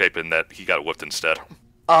boy into shape, and that he got whooped instead.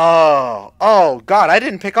 Oh, God, I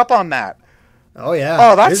didn't pick up on that. Oh yeah.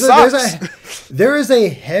 Oh, that sucks. There is a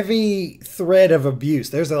heavy thread of abuse.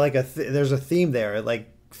 There's there's a theme there. Like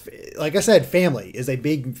I said, family is a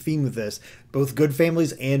big theme of this. Both good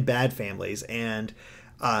families and bad families. And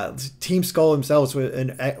Team Skull themselves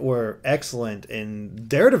were excellent in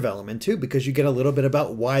their development too, because you get a little bit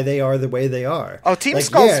about why they are the way they are. Oh, Team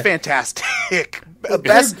Skull's fantastic.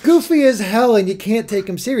 They're goofy as hell, and you can't take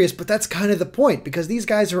them serious. But that's kind of the point, because these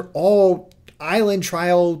guys are all island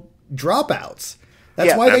trial dropouts.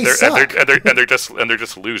 That's why they suck. And they're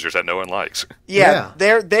just losers that no one likes. Yeah,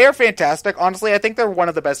 they're fantastic. Honestly, I think they're one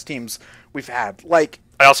of the best teams we've had. Like,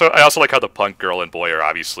 I also like how the punk girl and boy are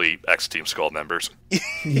obviously ex-Team Skull members.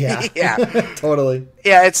 Yeah, yeah, totally.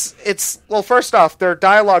 Yeah, it's well. First off, their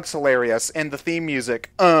dialogue's hilarious, and the theme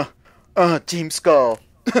music. Team Skull.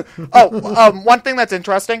 One thing that's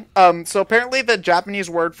interesting. So apparently the Japanese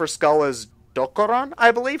word for skull is dokoron,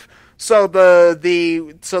 I believe. So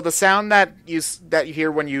the sound that you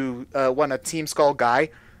hear when a Team Skull guy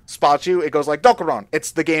spots you, it goes like dokoron.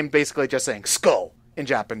 It's the game basically just saying skull in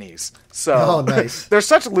Japanese. So nice. They're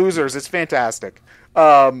such losers. It's fantastic.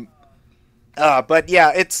 But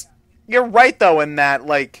yeah, you're right though in that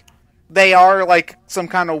like they are like some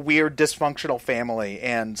kind of weird dysfunctional family,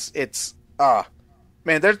 and it's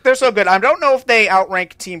man, they're so good. I don't know if they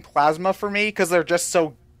outrank Team Plasma for me because they're just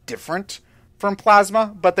so different from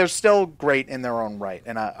Plasma, but they're still great in their own right,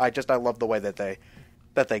 and I love the way that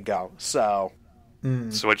they go. So,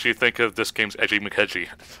 So what do you think of this game's Edgy McEdgy?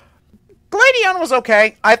 Gladion was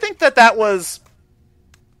okay. I think that was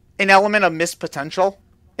an element of missed potential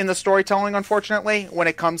in the storytelling, unfortunately, when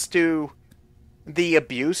it comes to the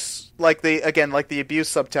abuse, like the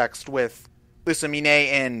abuse subtext with Lusamine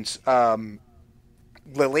and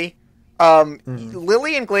Lily.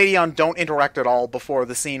 Lily and Gladion don't interact at all before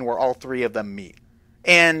the scene where all three of them meet.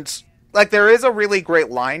 And like there is a really great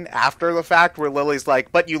line after the fact where Lily's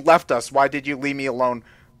like, "But you left us. Why did you leave me alone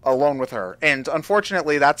with her?" And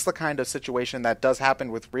unfortunately, that's the kind of situation that does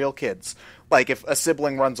happen with real kids. Like if a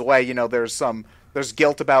sibling runs away, you know, there's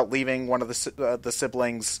guilt about leaving one of the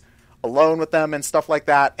siblings alone with them and stuff like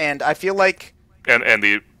that. And I feel like and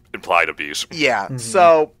the implied abuse. Yeah. Mm-hmm.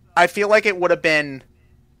 So I feel like it would have been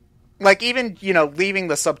like, even, you know, leaving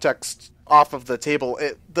the subtext off of the table,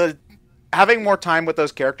 having more time with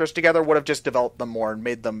those characters together would have just developed them more and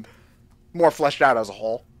made them more fleshed out as a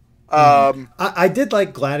whole. I did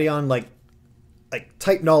like Gladion, like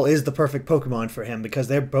Type Null is the perfect Pokemon for him because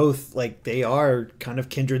they're both, like, they are kind of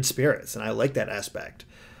kindred spirits, and I like that aspect.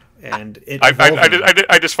 And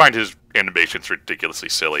I just find his animations ridiculously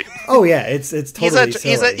silly. Oh yeah, it's totally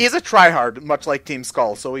silly. He's a tryhard, much like Team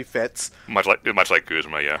Skull, so he fits. Much like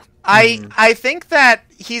Guzma, yeah. I think that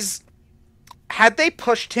had they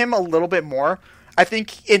pushed him a little bit more, I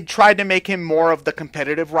think it tried to make him more of the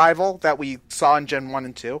competitive rival that we saw in Gen 1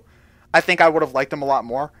 and 2. I think I would have liked him a lot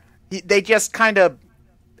more. They just kind of...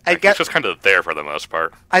 He's just kind of there for the most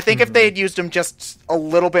part. I think if they had used him just a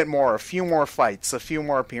little bit more, a few more fights, a few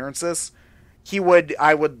more appearances,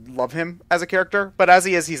 I would love him as a character. But as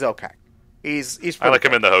he is, he's okay. He's I like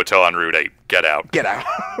him in the hotel on Route 8. Get out. Get out.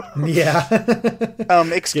 Yeah.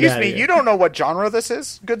 Excuse me, you don't know what genre this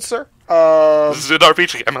is, good sir? This is an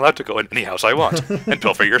RPG. I'm allowed to go in any house I want and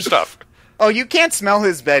pilfer your stuff. Oh, you can't smell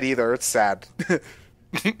his bed either. It's sad.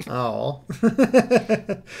 Oh.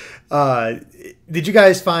 Did you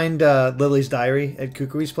guys find Lily's diary at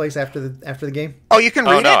Kukui's place after the game? Oh, you can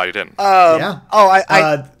read it? Oh, no, I didn't. Yeah. Oh,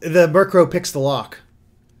 the Murkrow picks the lock.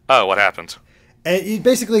 Oh, what happened? And it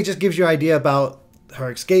basically just gives you an idea about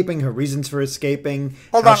her escaping, her reasons for escaping,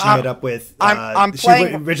 Hold how on, she met up with...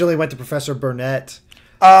 she originally went to Professor Burnett.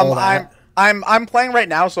 I'm playing right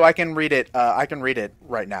now, so I can read it. I can read it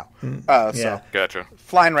right now. So gotcha.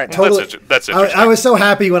 Flying right now. Totally. That's interesting. I was so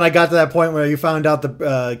happy when I got to that point where you found out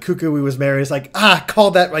the Kukui was married. It's like,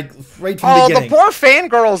 called that right from the beginning. The poor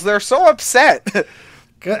fangirls, they're so upset.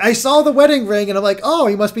 I saw the wedding ring, and I'm like, oh,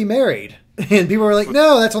 he must be married. And people were like,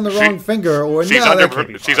 no, that's on the wrong finger. Or she's no, under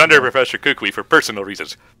Professor Kukui for personal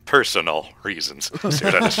reasons. Personal reasons.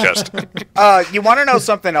 Stared at his chest. You want to know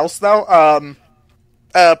something else, though?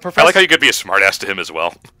 I like how you could be a smartass to him as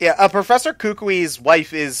well. Yeah, Professor Kukui's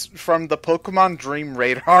wife is from the Pokemon Dream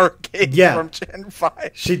Radar game from Gen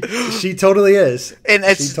 5. She totally is. And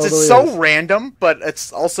it's so random, but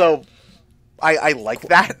it's also... I like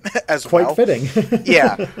that as well. Quite fitting.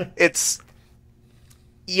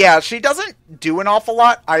 Yeah, she doesn't do an awful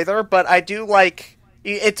lot either, but I do like...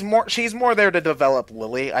 She's more there to develop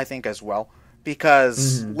Lily, I think, as well.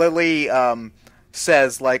 Because Lily...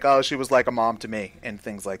 says, like, oh, she was like a mom to me, and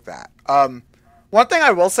things like that. One thing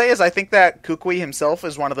I will say is I think that Kukui himself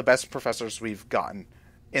is one of the best professors we've gotten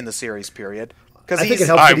in the series, period. I think it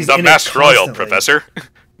helps I'm the Master Royal, Professor.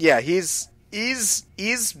 Yeah, he's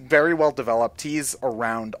very well developed. He's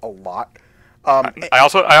around a lot. I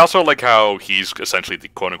also like how he's essentially the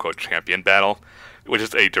quote-unquote champion battle, which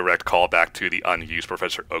is a direct callback to the unused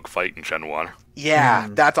Professor Oak fight in Gen 1. Yeah,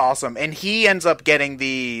 that's awesome. And he ends up getting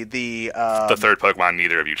the third Pokemon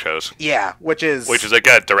neither of you chose. Yeah, which is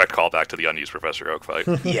again direct callback to the unused Professor Oak fight.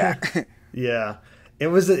 Yeah. Yeah. It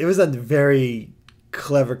was a very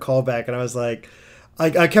clever callback, and I was like,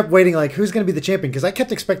 I kept waiting, like, who's going to be the champion? Because I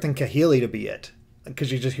kept expecting Kahili to be it.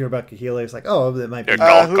 Because you just hear about Kahili, it's like, oh, that might be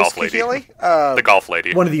golf who's lady. Kahili? The golf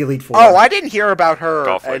lady. one of the Elite Four. Oh, I didn't hear about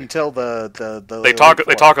her until the They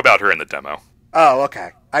talk about her in the demo. Oh,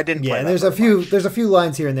 okay. I didn't. Yeah, play and that there's a few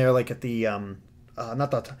lines here and there, like at the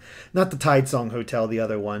not the Tide Song Hotel, the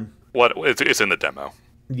other one. What it's in the demo.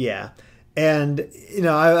 Yeah, and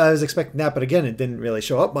I was expecting that, but again, it didn't really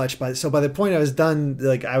show up much. But by the point I was done,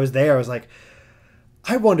 like I was there, I was like,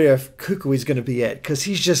 I wonder if Kukui's going to be it, because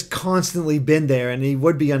he's just constantly been there, and he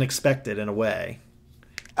would be unexpected in a way.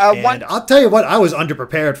 And I'll tell you what, I was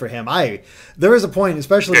underprepared for him. There was a point,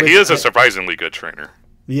 especially he is a surprisingly good trainer.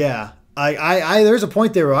 Yeah. There was a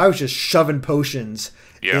point there where I was just shoving potions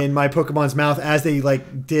in my Pokemon's mouth as they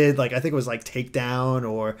did I think it was takedown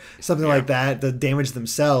or something like that to damage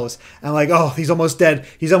themselves. And I'm like, oh, he's almost dead.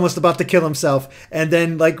 He's almost about to kill himself. And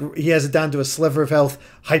then he has it down to a sliver of health.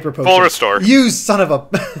 Hyper potion. Full restore. You son of a.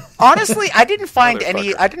 Honestly, I didn't find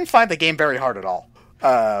the game very hard at all.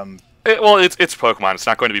 It's Pokemon. It's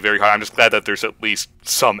not going to be very hard. I'm just glad that there's at least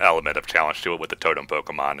some element of challenge to it with the totem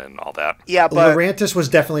Pokemon and all that. Yeah, but Lurantis was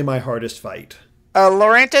definitely my hardest fight.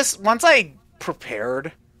 Lurantis, once I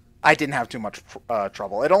prepared, I didn't have too much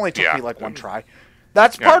trouble. It only took me one try.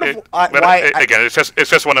 That's part of why. Again, it's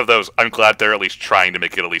just one of those. I'm glad they're at least trying to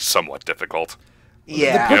make it at least somewhat difficult.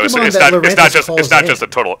 Yeah, it's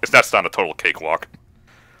not a total cakewalk.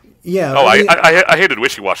 Yeah. Oh, I hated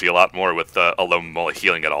Wishy-Washy a lot more with Alomomola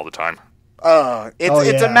healing it all the time.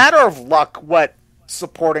 It's a matter of luck what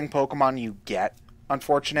supporting Pokemon you get,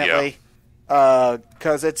 unfortunately.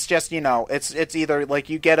 Because it's just, it's either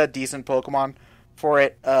you get a decent Pokemon for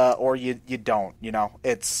it, or you don't,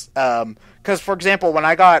 It's, because, for example, when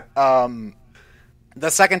I got, the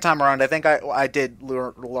second time around, I think I did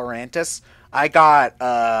Lurantis, I got,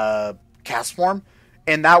 Castform.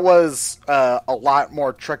 And that was a lot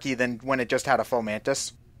more tricky than when it just had a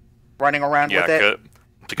Fomantis running around with it.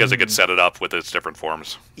 Because it could set it up with its different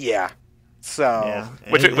forms. Yeah. So,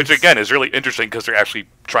 which again is really interesting because they're actually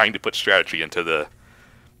trying to put strategy into the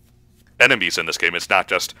enemies in this game. It's not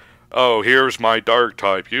just, oh, here's my dark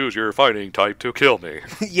type, use your fighting type to kill me.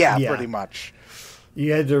 yeah, pretty much.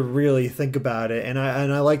 You had to really think about it, and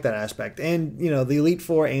I like that aspect. And the Elite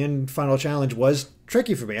Four and Final Challenge was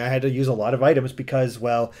tricky for me. I had to use a lot of items because,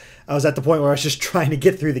 well, I was at the point where I was just trying to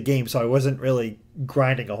get through the game, so I wasn't really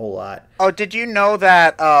grinding a whole lot. Oh, did you know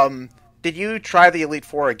that? Did you try the Elite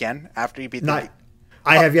Four again after you beat the?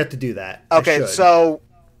 I have yet to do that. Okay, so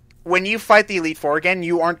when you fight the Elite Four again,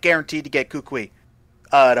 you aren't guaranteed to get Kukui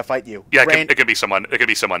to fight you. Yeah, it could be someone. It could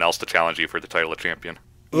be someone else to challenge you for the title of champion.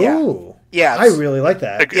 Yeah. Ooh. Yeah, I really like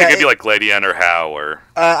that. It could be like Gladian or How or...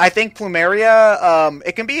 I think Plumeria,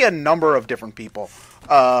 it can be a number of different people.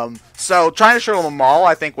 So trying to show them all,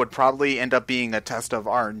 I think, would probably end up being a test of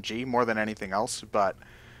RNG more than anything else. But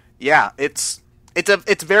yeah, it's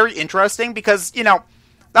very interesting because, that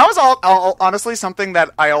was all honestly something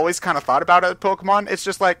that I always kind of thought about at Pokemon. It's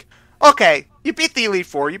just like, okay, you beat the Elite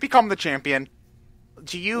Four, you become the champion.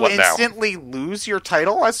 Do you instantly lose your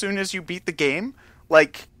title as soon as you beat the game?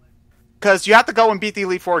 Because you have to go and beat the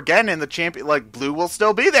Elite Four again, and the champion, Blue will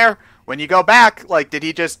still be there when you go back. Did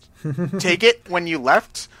he just take it when you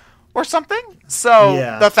left or something?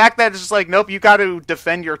 So the fact that it's just nope, you got to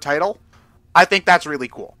defend your title, I think that's really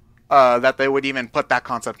cool. That they would even put that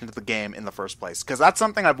concept into the game in the first place. Because that's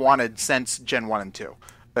something I've wanted since Gen 1 and 2,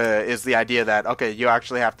 is the idea that, okay, you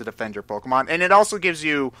actually have to defend your Pokemon. And it also gives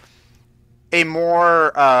you a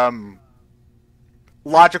more...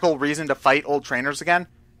 logical reason to fight old trainers again,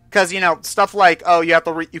 because stuff like, oh, you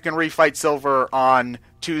can refight Silver on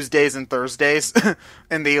Tuesdays and Thursdays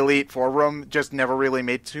in the Elite Four room just never really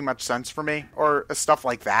made too much sense for me, or stuff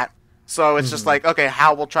like that. So it's just okay,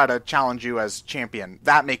 how we'll try to challenge you as champion.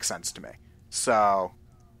 That makes sense to me. So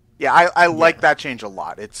yeah, I like that change a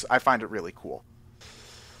lot. I find it really cool.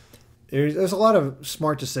 There's a lot of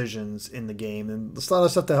smart decisions in the game, and there's a lot of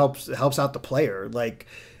stuff that helps out the player, like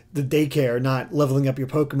the daycare, not leveling up your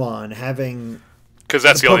Pokemon, having... Because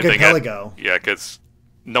that's the only thing... Pelago. Yeah, because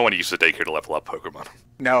no one uses daycare to level up Pokemon.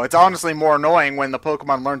 No, it's honestly more annoying when the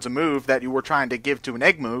Pokemon learns a move that you were trying to give to an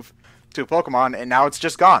egg move to a Pokemon, and now it's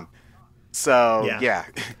just gone. So, yeah.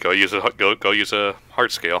 Go use a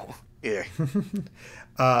heart scale. Yeah.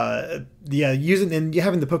 Using and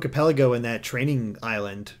having the Pokepelago in that training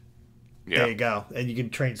island. Yeah. There you go. And you can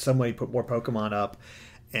train somebody, put more Pokemon up.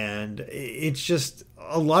 And it's just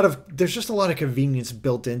there's just a lot of convenience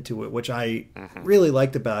built into it, which I really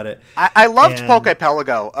liked about it. I loved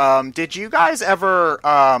Pokepelago. Did you guys ever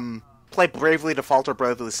play Bravely Default or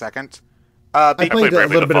Bravely Second? I played played a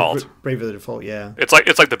Bravely little bit Default. of Bravely Default, yeah. It's like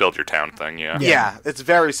the build your town thing, yeah. Yeah, it's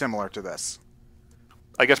very similar to this.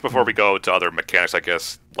 I guess before we go to other mechanics, I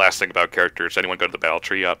guess last thing about characters. Anyone go to the battle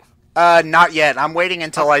tree yet? Not yet. I'm waiting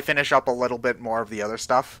until I finish up a little bit more of the other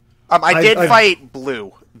stuff. I did fight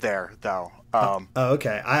Blue there, though. Oh,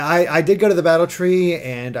 okay. I did go to the battle tree,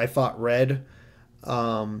 and I fought Red.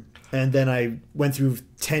 And then I went through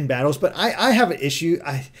 10 battles, but I have an issue.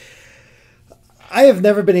 I have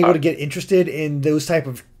never been able to get interested in those type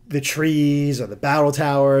of the trees or the battle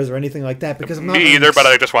towers or anything like that because I'm not me either. But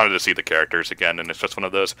I just wanted to see the characters again, and it's just one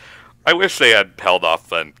of those. I wish they had held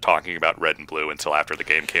off on talking about Red and Blue until after the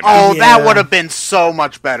game came out. Oh, that would have been so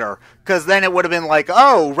much better. Because then it would have been like,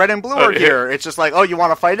 oh, Red and Blue are here. It's just like, oh, you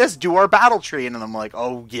want to fight us? Do our battle tree. And then I'm like,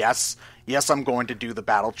 oh, yes. Yes, I'm going to do the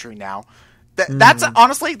battle tree now. That's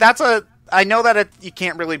honestly, I know that you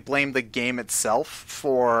can't really blame the game itself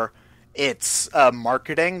for its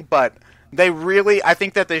marketing, but I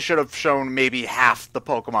think that they should have shown maybe half the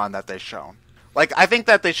Pokemon that they've shown. Like, I think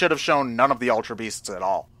that they should have shown none of the Ultra Beasts at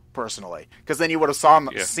all. Personally, because then you would have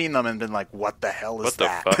seen them and been like, "What the hell is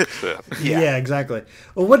that?" What the fuck is that? Yeah, exactly.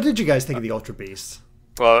 Well, what did you guys think of the Ultra Beasts?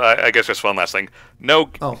 Well, I guess just one last thing. No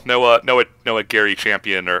Gary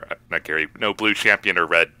champion or not Gary. No Blue champion or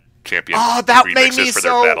Red champion. Oh, that made me for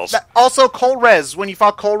their battles. Also, Colress. When you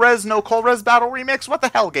fought Colress, no Colress battle remix. What the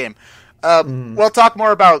hell, game? We'll talk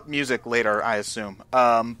more about music later, I assume.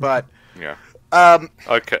 But yeah.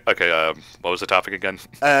 Okay. What was the topic again?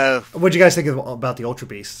 What did you guys think about the Ultra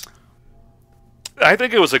Beasts? I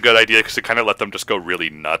think it was a good idea because it kind of let them just go really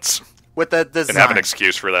nuts with the design and have an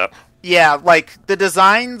excuse for that. Yeah, like the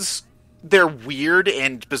designs, they're weird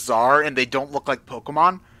and bizarre, and they don't look like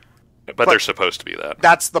Pokemon. But they're supposed to be that.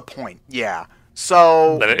 That's the point. Yeah.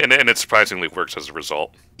 So and it surprisingly works as a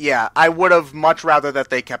result. Yeah, I would have much rather that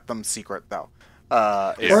they kept them secret though.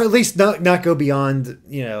 Or at least not go beyond,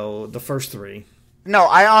 the first 3. No,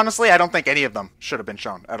 I don't think any of them should have been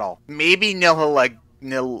shown at all. Maybe Nihilego.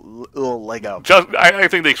 I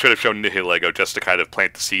think they should have shown Nihilego just to kind of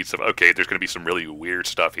plant the seeds of, okay, there's going to be some really weird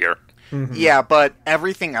stuff here. Mm-hmm. Yeah, but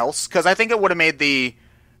everything else, because I think it would have made the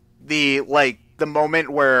moment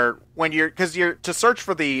where because you're to search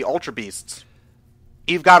for the Ultra Beasts,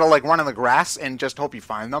 you've got to run in the grass and just hope you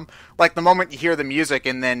find them. Like the moment you hear the music,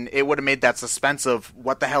 and then it would have made that suspense of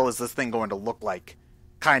what the hell is this thing going to look like,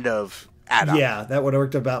 kind of add up. Yeah, that would have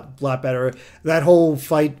worked a lot better. That whole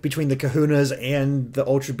fight between the Kahunas and the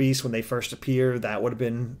Ultra Beasts when they first appear, that would have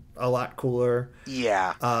been a lot cooler.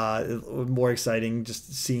 Yeah, more exciting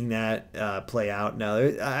just seeing that play out. No,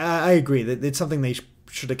 I agree that it's something they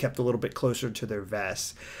should have kept a little bit closer to their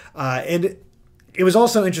vests, and. It was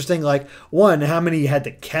also interesting, how many you had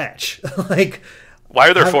to catch. Why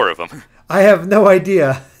are there 4 of them? I have no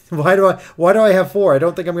idea. Why do I have 4? I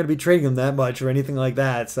don't think I'm going to be trading them that much or anything like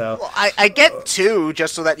that. So well, I get 2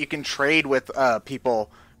 just so that you can trade with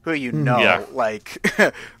people who you know. Yeah.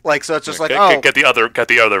 So it's just get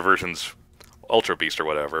the other versions, Ultra Beast or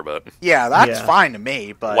whatever. But yeah, that's fine to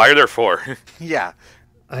me. But why are there 4? Yeah,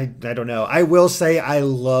 I don't know. I will say I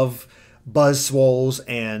love Buzzwole's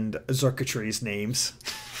and Xurkitry's names.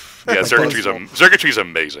 Yeah, Xurkitry's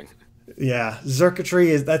amazing. Yeah,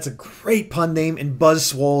 that's a great pun name, and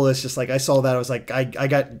Buzzwole is just I saw that, I was like, I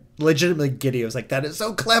got legitimately giddy. I was like, that is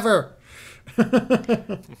so clever.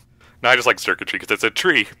 No, I just like Xurkitry because it's a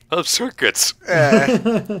tree of circuits.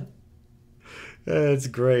 It's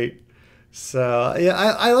great. So yeah,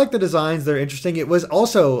 I like the designs. They're interesting. It was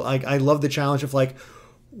also I love the challenge of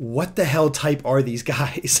what the hell type are these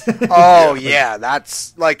guys? Oh yeah,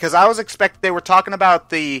 that's because I was they were talking about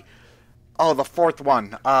the 4th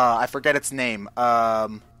one. I forget its name.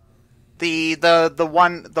 The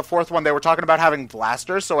 4th one they were talking about having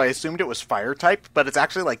blasters, so I assumed it was fire type, but it's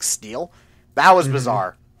actually steel. That was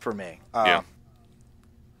bizarre for me. Yeah.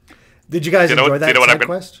 Did you guys enjoy that side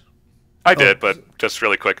quest? I did, but just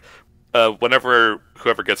really quick. Whenever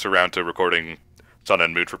whoever gets around to recording Sun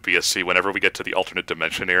and Moon for PSC, whenever we get to the alternate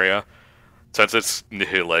dimension area, since it's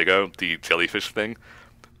Nihilego, the jellyfish thing,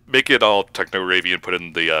 make it all Techno-Ravey and put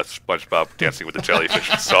in the SpongeBob Dancing with the Jellyfish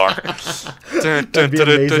song. That'd be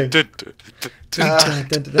amazing.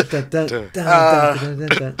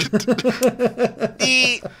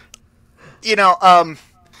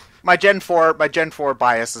 My Gen 4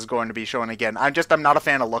 bias is going to be shown again. I'm not a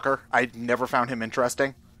fan of Looker. I never found him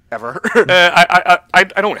interesting. Ever. I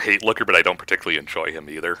don't hate Looker, but I don't particularly enjoy him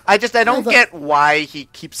either. I don't get why he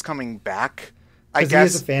keeps coming back. I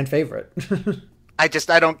guess he is a fan favorite. I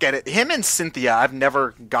don't get it. Him and Cynthia, I've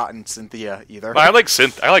never gotten Cynthia either. I like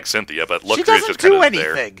Cynthia, but Looker is just kind of there. She doesn't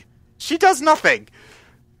do anything. She does nothing.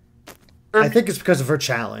 I think it's because of her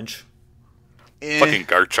challenge. Fucking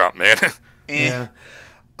Garchomp, man. Yeah.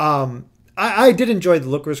 I did enjoy the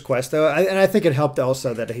Looker's quest, though, and I think it helped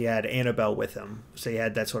also that he had Annabelle with him. So he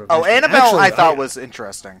had that sort of... Oh, Annabelle actually, I thought was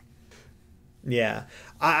interesting. Yeah.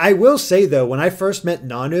 I will say, though, when I first met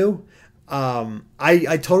Nanu,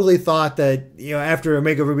 I totally thought that, after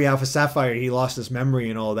Omega Ruby Alpha Sapphire, he lost his memory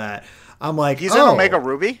and all that. I'm like, He's in Omega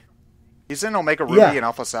Ruby? He's in Omega Ruby and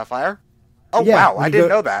Alpha Sapphire? Oh, yeah, wow. I didn't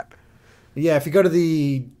know that. Yeah, if you go to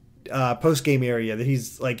the post-game area, that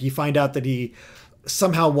he's like, you find out that he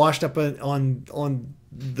somehow washed up on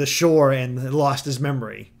the shore and lost his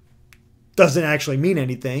memory. Doesn't actually mean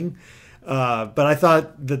anything, but I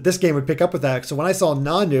thought that this game would pick up with that. So when I saw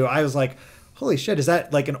Nanu, I was like, holy shit, is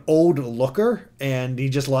that like an old Looker? And he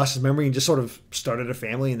just lost his memory and just sort of started a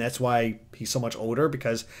family, and that's why he's so much older,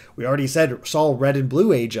 because we already saw Red and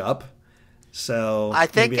Blue age up. So I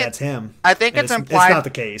think maybe that's him. I think it's implied. It's not the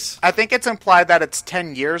case. I think it's implied that it's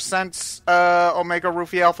 10 years since Omega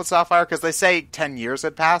Ruby Alpha Sapphire, because they say 10 years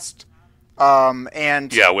had passed.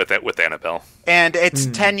 And yeah, with Annabelle. And it's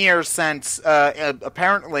 10 years since.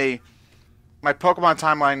 Apparently, my Pokemon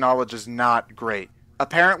timeline knowledge is not great.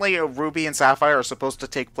 Apparently, Ruby and Sapphire are supposed to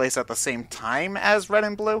take place at the same time as Red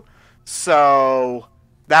and Blue, so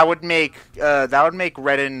that would make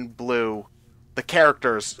Red and Blue, the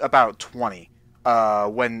characters, about 20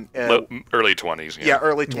 when early 20s. Yeah,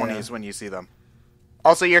 early 20s when you see them.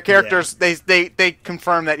 Also, your characters they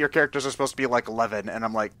confirm that your characters are supposed to be like 11, and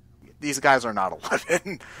I'm like, these guys are not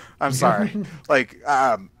 11. I'm sorry. Like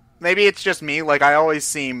maybe it's just me. Like I always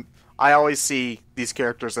see these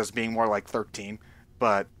characters as being more like 13.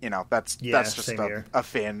 But that's just a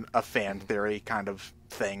fan theory kind of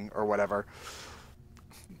thing or whatever.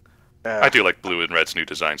 I do like Blue and Red's new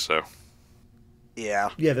design, so yeah,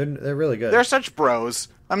 they're really good. They're such bros.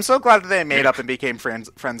 I'm so glad that they made up and became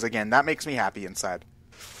friends again. That makes me happy inside.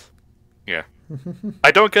 Yeah, I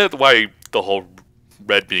don't get why the whole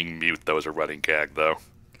Red being mute though is a running gag though.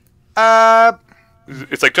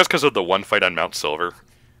 It's like just because of the one fight on Mount Silver.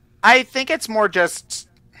 I think it's more just,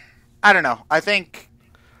 I don't know. I think.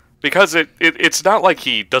 Because it's not like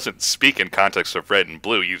he doesn't speak in context of Red and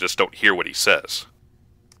Blue. You just don't hear what he says.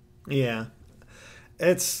 Yeah,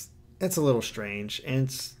 it's a little strange,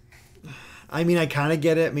 and I kind of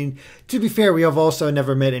get it. I mean, to be fair, we have also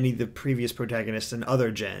never met any of the previous protagonists in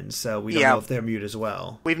other gens, so we don't know if they're mute as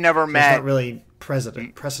well. We've never met. It's not really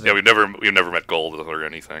precedent. Yeah, we've never met Gold or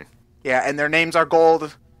anything. Yeah, and their names are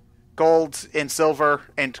Gold and Silver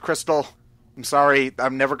and Crystal. I'm sorry,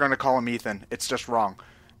 I'm never going to call him Ethan. It's just wrong.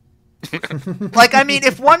 Like, I mean,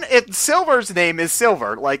 if Silver's name is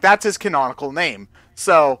Silver, like, that's his canonical name.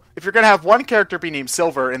 So, if you're going to have one character be named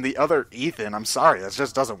Silver and the other Ethan, I'm sorry, that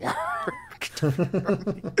just doesn't work.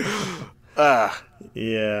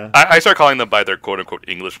 Yeah. I start calling them by their quote-unquote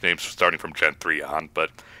English names starting from Gen 3 on, but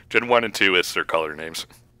Gen 1 and 2 is their color names.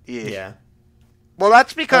 Yeah. Well,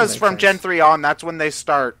 that's because from Gen 3 on, that's when they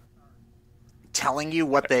start telling you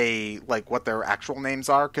what their actual names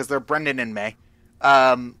are, because they're Brendan and May.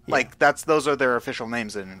 Those are their official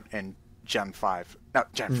names in Gen 5.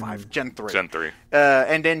 Not Gen 5, Gen 3. Gen 3.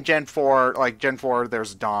 And in Gen 4,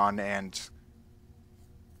 there's Dawn and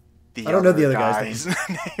I don't know the other guy's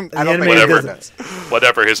name. I don't think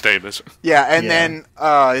whatever his name is. Yeah, and then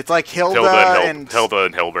it's like Hilda and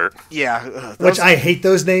Hilbert. Yeah. Which I hate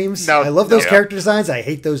those names. No, I love those character designs. I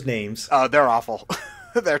hate those names. They're awful.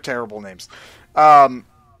 They're terrible names. Then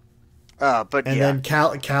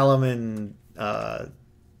Callum and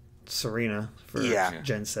Serena for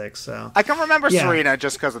Gen 6. So I can remember Serena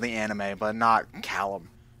just because of the anime, but not Callum.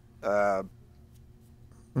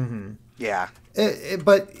 Yeah.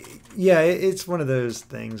 It's one of those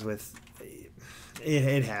things with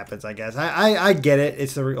it happens, I guess. I get it.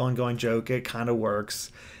 It's the ongoing joke. It kind of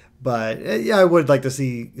works. But I would like to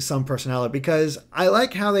see some personality, because I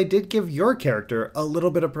like how they did give your character a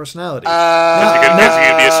little bit of personality.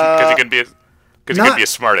 Because you can be a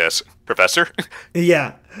smart-ass professor.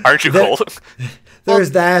 Yeah. Aren't you cold?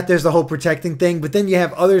 There's that. There's the whole protecting thing. But then you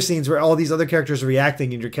have other scenes where all these other characters are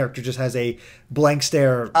reacting, and your character just has a blank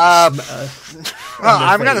stare. I'm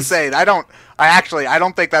going to say, I don't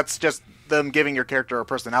think that's just them giving your character a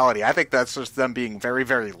personality. I think that's just them being very,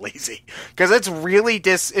 very lazy, because it's really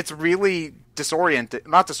disorienting,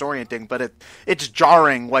 not disorienting, but it's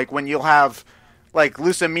jarring. Like when you'll have like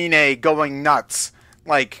Lucamine going nuts,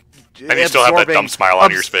 like, and you still have that dumb smile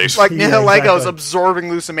on your face, like Nihilego's absorbing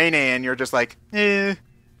Lucamine, and you're just like, I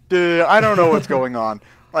don't know what's going on.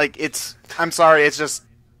 Like, I'm sorry, it's just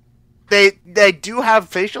they do have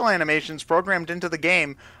facial animations programmed into the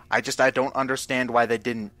game. I don't understand why they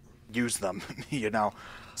didn't use them,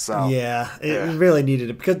 So yeah, it really needed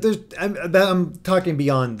it because I'm talking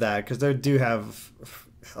beyond that because they do have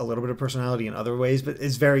a little bit of personality in other ways, but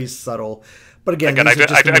it's very subtle. But again, I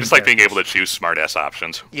just just like being able to choose smart-ass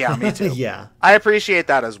options. Yeah, me too. Yeah, I appreciate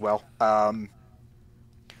that as well.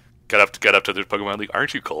 Get up to the Pokemon League.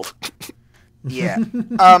 Aren't you cold? Yeah.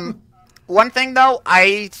 One thing though,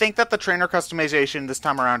 I think that the trainer customization this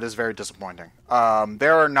time around is very disappointing.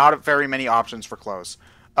 There are not very many options for clothes.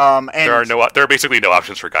 And there are basically no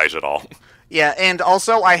options for guys at all. Yeah, and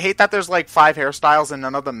also I hate that there's like 5 hairstyles and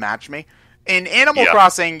none of them match me. In Animal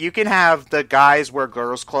Crossing, you can have the guys wear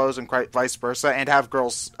girls' clothes and vice versa, and have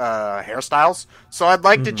girls' hairstyles. So I'd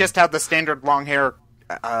like to just have the standard long hair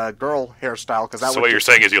girl hairstyle because that. So what you're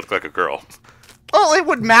saying is you look like a girl. Well, it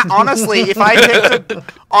would honestly. If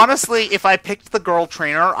I picked the girl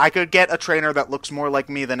trainer, I could get a trainer that looks more like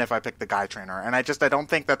me than if I picked the guy trainer, and I don't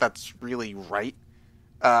think that that's really right.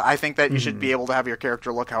 I think that you should be able to have your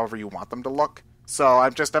character look however you want them to look. So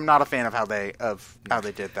I'm not a fan of how they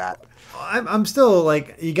did that. I'm still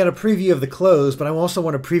like, you got a preview of the clothes, but I also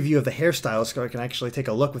want a preview of the hairstyles so I can actually take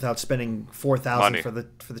a look without spending $4,000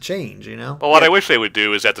 for the change. You know. Well, what I wish they would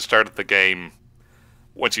do is at the start of the game,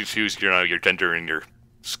 once you choose your gender and your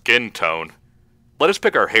skin tone, let us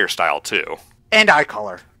pick our hairstyle too. And eye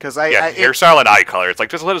color, because hairstyle and eye color. It's like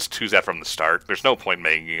just let us choose that from the start. There's no point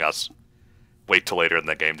making us wait till later in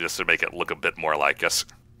the game just to make it look a bit more like us.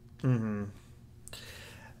 Mm-hmm.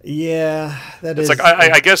 Yeah, it's like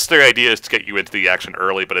I guess their idea is to get you into the action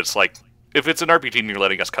early, but it's like if it's an RPG and you're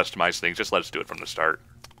letting us customize things, just let us do it from the start.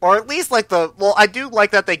 Or at least I do like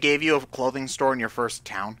that they gave you a clothing store in your first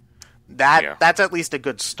town. That's at least a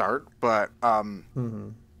good start, but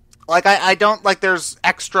like I don't like there's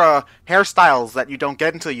extra hairstyles that you don't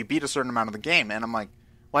get until you beat a certain amount of the game, and I'm like,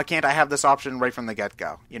 why can't I have this option right from the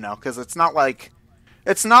get-go? You know, because it's not like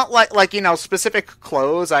specific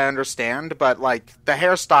clothes, I understand, but like the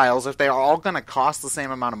hairstyles, if they are all going to cost the same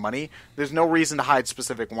amount of money, there's no reason to hide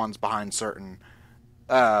specific ones behind certain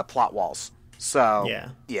plot walls. So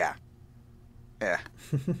yeah.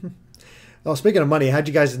 Well, speaking of money, how'd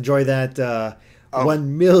you guys enjoy that $1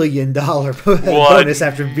 million bonus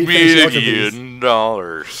after finishing Ultra Beast? $1 million.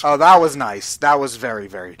 Oh, that was nice. That was very,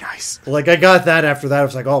 very nice. Like I got that after that. I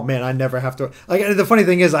was like, oh man, I never have to. Like the funny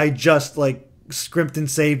thing is, I just like scrimped and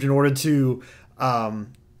saved in order to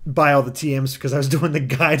buy all the TMs because I was doing the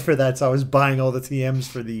guide for that, so I was buying all the TMs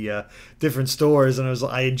for the different stores, and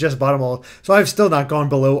I had just bought them all. So I've still not gone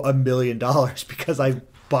below $1 million because I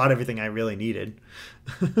bought everything I really needed.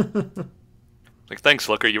 Like, thanks,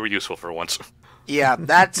 Looker. You were useful for once. Yeah,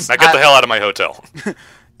 that's. Now get the hell out of my hotel.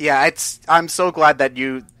 Yeah, I'm so glad that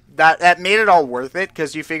that made it all worth it,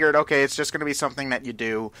 because you figured, okay, it's just going to be something that you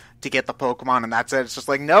do to get the Pokemon, and that's it. It's just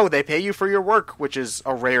like, no, they pay you for your work, which is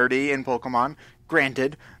a rarity in Pokemon,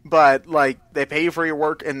 granted, but like they pay you for your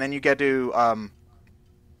work, and then you get to, and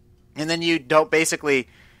then you don't basically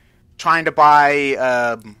trying to buy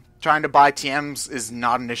TMs is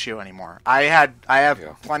not an issue anymore. I have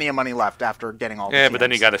plenty of money left after getting all the TMs. Yeah, but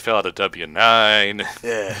then you got to fill out a W-9.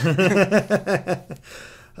 Yeah.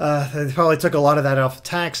 They probably took a lot of that off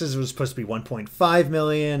taxes. It was supposed to be $1.5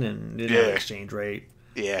 million, and didn't have an exchange rate.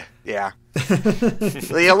 Yeah. The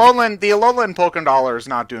Alolan Pokken Dollar is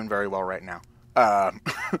not doing very well right now.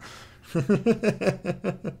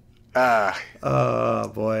 Oh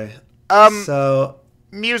boy. So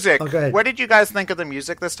music. go ahead. What did you guys think of the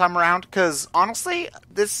music this time around? Because honestly,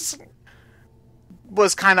 this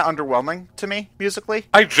was kind of underwhelming to me musically.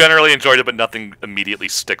 I generally enjoyed it, but nothing immediately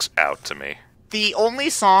sticks out to me. The only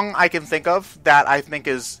song I can think of that I think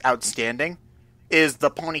is outstanding is the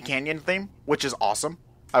Pony Canyon theme, which is awesome,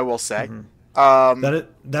 I will say. Mm-hmm.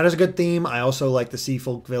 That is a good theme. I also like the Sea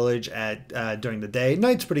Folk Village at during the day.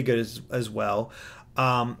 Night's pretty good as well.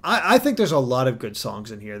 I think there's a lot of good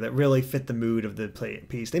songs in here that really fit the mood of the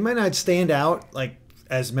piece. They might not stand out like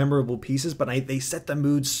as memorable pieces, but they set the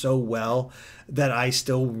mood so well that I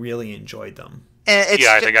still really enjoyed them. I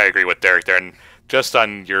think I agree with Derrick there. And just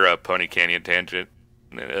on your Pony Canyon tangent,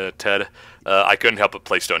 Ted, I couldn't help but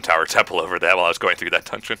play Stone Tower Temple over that while I was going through that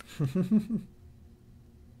dungeon.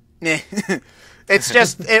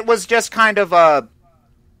 It was just kind of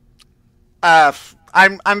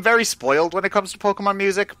I'm very spoiled when it comes to Pokemon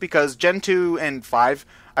music, because Gen 2 and 5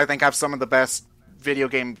 I think have some of the best video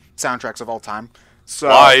game soundtracks of all time. So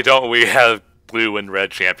why don't we have Blue and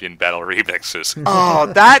Red Champion Battle remixes?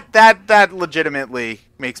 Oh, that legitimately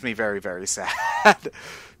makes me very, very sad.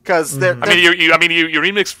 Because you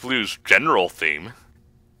remixed Blue's general theme,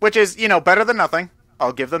 which is better than nothing.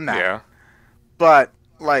 I'll give them that. Yeah, but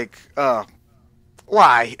like,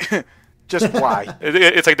 why? Just why?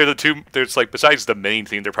 It's like they're the two. There's like besides the main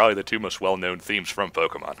theme, they're probably the two most well-known themes from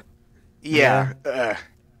Pokemon. Yeah.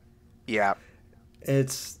 Yeah.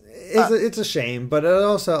 It's a shame, but it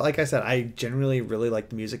also, like I said, I generally really like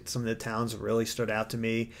the music. Some of the towns really stood out to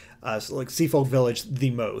me. So like Seafolk Village,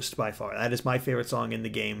 the most by far. That is my favorite song in the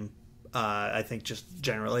game. I think just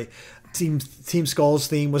generally, Team Skull's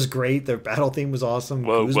theme was great. Their battle theme was awesome.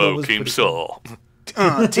 Whoa, was Team Skull.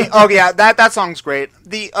 Oh yeah, that song's great.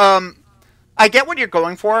 I get what you're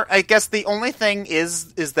going for. I guess the only thing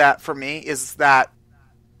is that for me is that,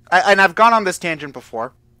 and I've gone on this tangent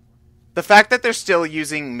before. The fact that they're still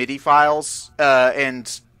using MIDI files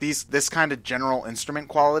and this kind of general instrument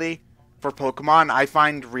quality for Pokemon, I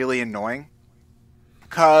find really annoying.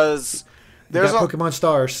 Because there's Pokemon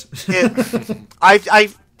Stars. I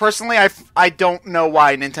personally, I don't know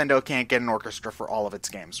why Nintendo can't get an orchestra for all of its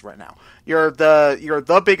games right now. You're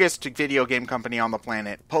the biggest video game company on the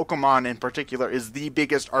planet. Pokemon in particular is the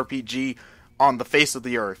biggest RPG on the face of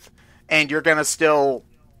the earth, and you're gonna still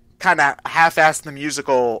kind of half-ass the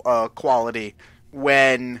musical quality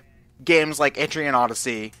when games like Etrian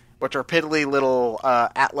Odyssey, which are piddly little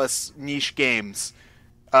Atlas niche games,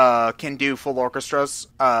 can do full orchestras.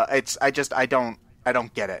 I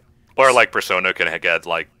don't get it. Or like Persona can get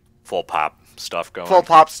like full pop stuff going. Full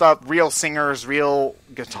pop stuff, real singers, real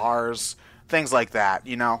guitars, things like that.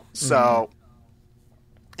 So,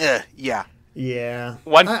 yeah. Yeah.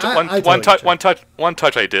 One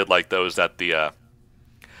touch I did like though is that the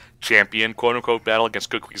champion quote unquote battle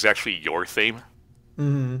against Cook is actually your theme.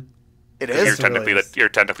 Mm-hmm. It is. You're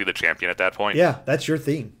technically the champion at that point. Yeah, that's your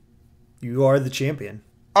theme. You are the champion.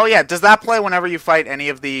 Oh yeah, does that play whenever you fight any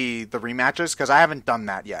of the rematches? Because I haven't done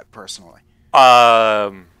that yet personally.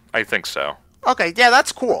 I think so. Okay, yeah,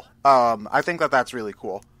 that's cool. I think that's really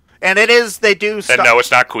cool, and it is. They do. And no,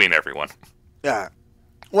 it's not Queen. Everyone. Yeah.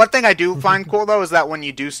 One thing I do find cool though is that when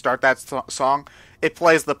you do start that song, it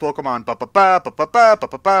plays the Pokemon ba ba ba ba ba ba ba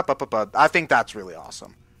ba ba ba ba. I think that's really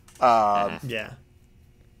awesome. Yeah.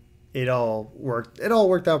 It all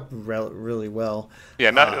worked out really well.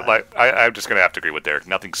 Yeah, I'm just gonna have to agree with Derrick.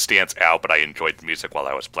 Nothing stands out, but I enjoyed the music while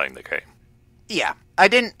I was playing the game. Yeah, I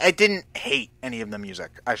didn't hate any of the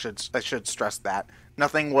music. I should stress that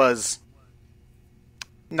nothing was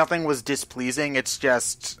displeasing. It's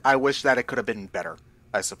just I wish that it could have been better.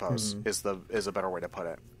 I suppose is a better way to put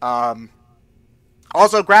it.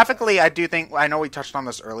 Also, graphically, I know we touched on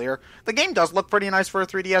this earlier. The game does look pretty nice for a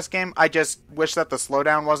 3DS game. I just wish that the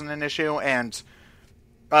slowdown wasn't an issue, and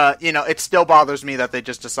it still bothers me that they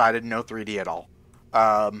just decided no 3D at all.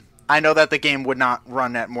 I know that the game would not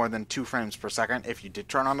run at more than 2 frames per second if you did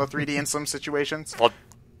turn on the 3D in some situations. Well,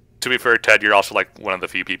 to be fair, Ted, you're also like one of the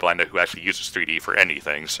few people I know who actually uses 3D for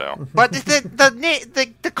anything. So, but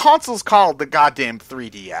the console's called the goddamn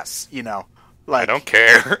 3DS. Like, I don't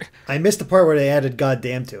care. I missed the part where they added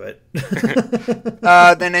 "goddamn" to it.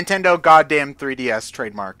 The Nintendo goddamn 3DS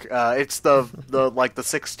trademark. It's the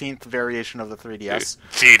 16th variation of the 3DS.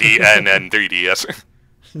 GDNN 3DS.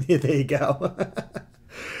 There you go.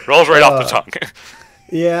 Rolls right off the tongue.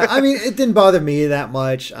 Yeah, I mean, it didn't bother me that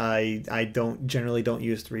much. I generally don't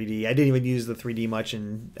use 3D. I didn't even use the 3D much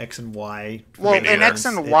in X and Y. Well, in X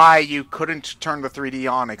and Y, you couldn't turn the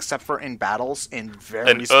 3D on except for in battles in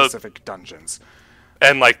very specific dungeons.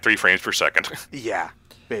 And like 3 frames per second. Yeah,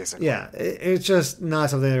 basically. Yeah, it's just not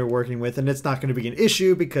something they're working with, and it's not going to be an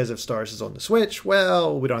issue because if Stars is on the Switch,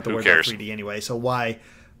 well, we don't have to worry about 3D anyway, so why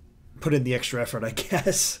put in the extra effort, I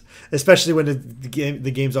guess? Especially when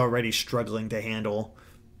the game's already struggling to handle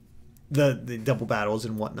the double battles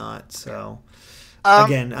and whatnot. So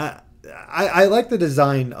again, I like the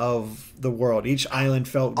design of the world. Each island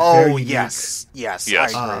felt very unique. yes,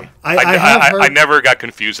 I agree. I never got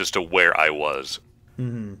confused as to where I was.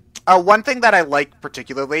 Mm-hmm. One thing that I like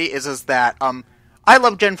particularly is that I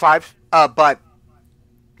love Gen 5, but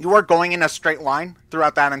you are going in a straight line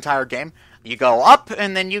throughout that entire game. You go up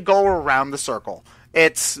and then you go around the circle.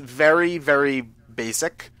 It's very, very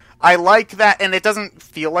basic. I like that, and it doesn't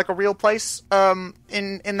feel like a real place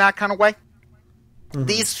in that kind of way.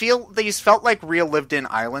 Mm-hmm. These felt like real lived-in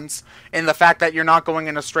islands, in the fact that you're not going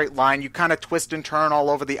in a straight line. You kind of twist and turn all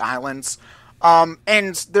over the islands,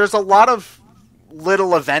 and there's a lot of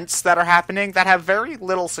little events that are happening that have very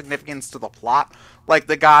little significance to the plot. Like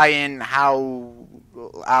the guy in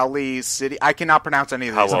Howley City. I cannot pronounce any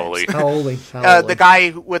of these names. Howley. The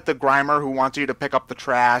guy with the Grimer who wants you to pick up the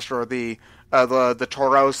trash, or the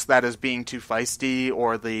Tauros that is being too feisty,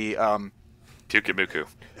 or the Pyukumuku.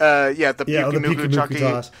 The Pyukumuku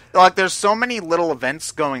Chucky. Like, there's so many little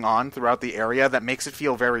events going on throughout the area that makes it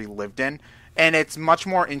feel very lived in. And it's much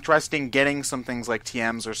more interesting getting some things like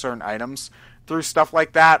TMs or certain items through stuff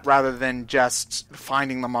like that rather than just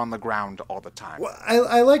finding them on the ground all the time. Well,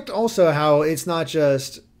 I liked also how it's not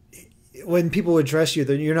just when people address you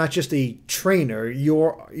that you're not just a trainer,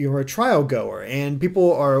 you're a trial goer, and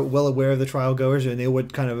people are well aware of the trial goers, and they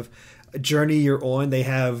would kind of journey you're on. They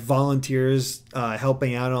have volunteers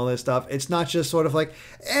helping out and all this stuff. It's not just sort of like,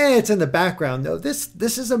 it's in the background. No, this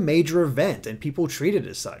is a major event, and people treat it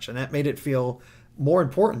as such, and that made it feel more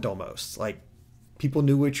important almost. Like people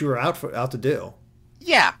knew what you were out to do.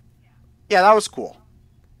 Yeah, that was cool.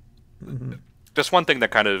 Mm-hmm. Just one thing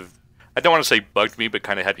that kind of, I don't want to say bugged me, but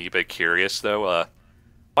kind of had me a bit curious though.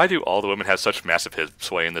 Why do all the women have such massive hip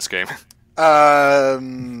sway in this game?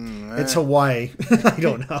 It's Hawaii. I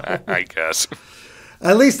don't know. I guess.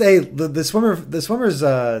 At least the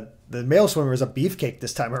male swimmer is a beefcake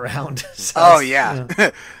this time around. So yeah.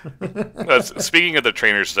 Speaking of the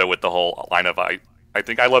trainers though, with the whole line of I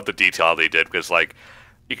think I love the detail they did because like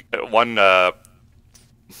one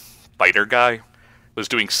fighter guy was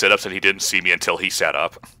doing sit-ups and he didn't see me until he sat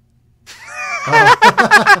up.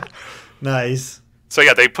 Oh. Nice. So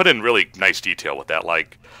yeah, they put in really nice detail with that.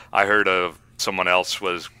 Like, I heard of someone else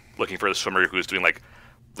was looking for the swimmer who was doing like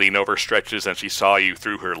lean over stretches, and she saw you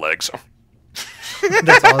through her legs.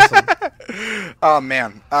 That's awesome. Oh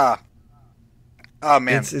man.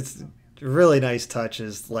 It's really nice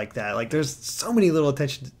touches like that. Like there's so many little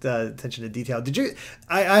attention to detail. Did you?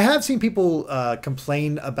 I have seen people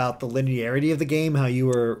complain about the linearity of the game. How you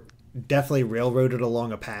were definitely railroaded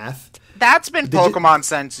along a path. That's been Pokemon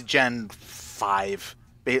since Gen 5.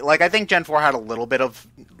 Like, I think Gen 4 had a little bit of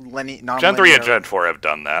non-linear. Gen 3 and Gen 4 have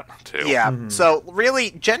done that, too. Yeah, So,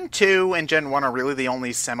 really, Gen 2 and Gen 1 are really the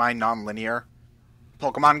only semi-non-linear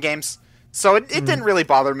Pokemon games. So, it didn't really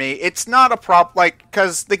bother me. It's not a problem, like,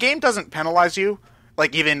 because the game doesn't penalize you,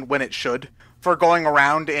 like, even when it should, for going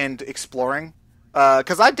around and exploring.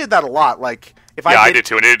 Because I did that a lot, like... I did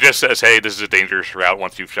too, and it just says, hey, this is a dangerous route.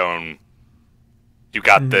 Once you've shown you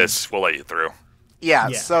got this, we'll let you through. Yeah,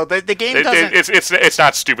 so the game doesn't... It's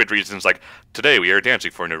not stupid reasons like, today we are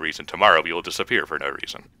dancing for no reason, tomorrow we will disappear for no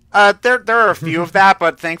reason. There are a few of that,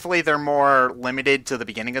 but thankfully they're more limited to the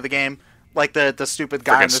beginning of the game. Like the stupid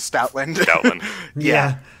guy in the Stoutland. Stoutland.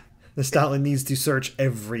 Yeah. The Stoutland needs to search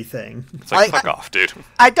everything. It's like, fuck off, dude.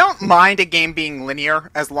 I don't mind a game being linear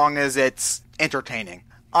as long as it's entertaining.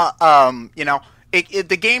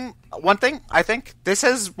 The game, one thing, I think, this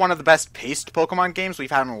is one of the best paced Pokemon games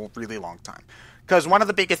we've had in a really long time. Because one of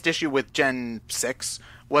the biggest issue with Gen 6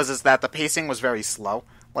 was that the pacing was very slow.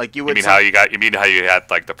 Like you mean how you had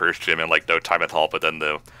like the first gym in like no time at all, but then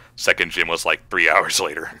the second gym was like 3 hours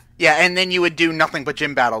later. Yeah, and then you would do nothing but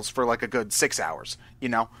gym battles for like a good 6 hours. You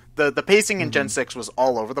know, the pacing in Gen 6 was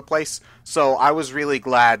all over the place. So I was really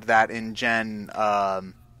glad that in Gen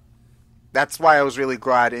that's why I was really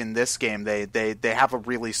glad in this game they have a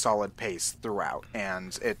really solid pace throughout,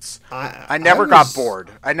 and it's I never got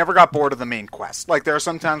bored. I never got bored of the main quest. Like there are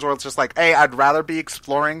some times where it's just like, hey, I'd rather be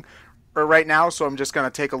exploring right now, so I'm just gonna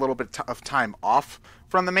take a little bit of time off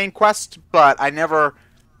from the main quest. But I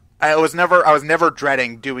was never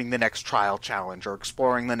dreading doing the next trial challenge or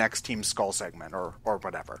exploring the next Team Skull segment or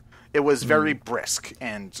whatever. It was very brisk,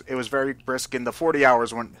 and the 40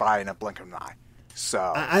 hours went by in a blink of an eye. So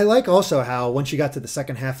I like also how once you got to the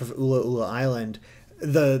second half of Ula Ula Island,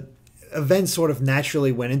 the events sort of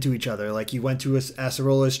naturally went into each other. Like you went to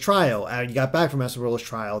Acerola's trial, you got back from Acerola's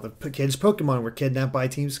trial, the kids' Pokemon were kidnapped by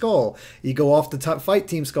Team Skull. You go off to fight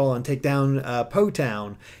Team Skull and take down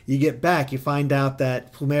Po-Town. You get back, you find out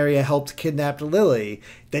that Plumeria helped kidnap Lily.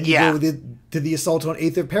 Then you go to the assault on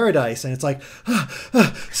Aether Paradise, and it's like,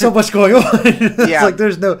 so much going on. It's like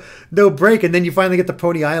there's no break, and then you finally get to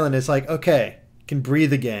Pony Island, it's like, okay, can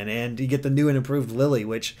breathe again, and you get the new and improved Lily,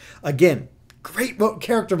 which again, great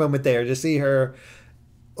character moment there to see her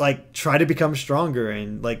like try to become stronger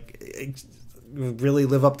and like really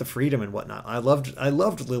live up to freedom and whatnot. I loved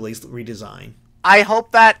Lily's redesign. I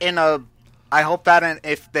hope that if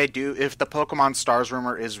the Pokemon Stars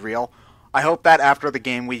rumor is real, I hope that after the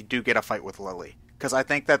game we do get a fight with Lily, because I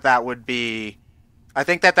think that would be, I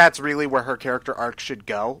think that's really where her character arc should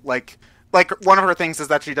go. Like one of her things is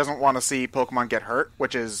that she doesn't want to see Pokemon get hurt,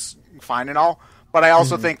 which is fine and all. But I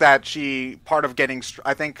also think that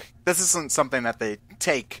I think this isn't something that they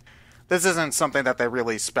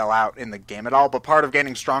really spell out in the game at all. But part of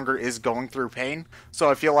getting stronger is going through pain. So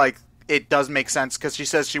I feel like it does make sense, because she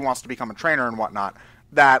says she wants to become a trainer and whatnot,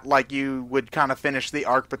 that like you would kind of finish the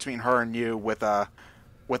arc between her and you with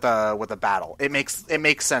with a battle. It makes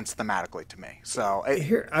sense thematically to me. So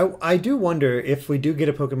here, I do wonder if we do get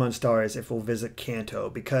a Pokemon Stars, if we'll visit Kanto,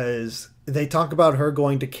 because they talk about her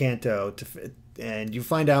going to Kanto and you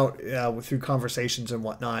find out through conversations and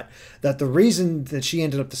whatnot that the reason that she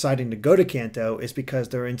ended up deciding to go to Kanto is because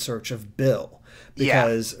they're in search of Bill,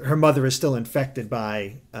 because her mother is still infected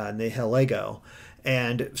by Nihilego.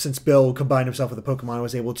 And since Bill combined himself with a Pokemon,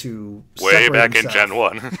 was able to way back himself. in Gen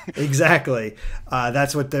 1. Exactly.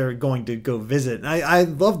 That's what they're going to go visit. And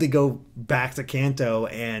I'd love to go back to Kanto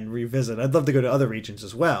and revisit. I'd love to go to other regions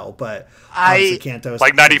as well, but obviously Kanto is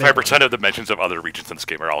like 95% of the mentions of other regions in this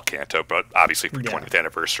game are all Kanto, but obviously for 20th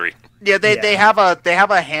anniversary. Yeah, they have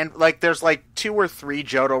a hand, like there's like 2 or 3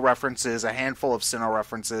 Johto references, a handful of Sinnoh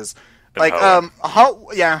references. Like,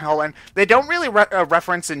 Hoenn. They don't really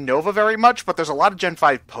reference in Nova very much, but there's a lot of Gen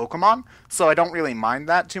 5 Pokemon, so I don't really mind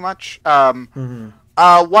that too much.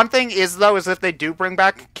 One thing is, though, is if they do bring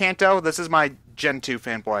back Kanto, this is my Gen 2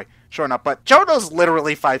 fanboy showing up, but Johto's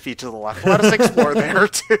literally 5 feet to the left. Let us explore there,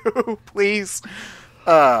 too, please.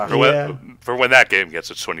 For when that game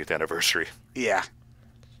gets its 20th anniversary. Yeah.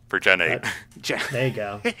 For Gen 8. There you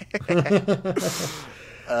go.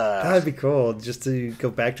 That'd be cool, just to go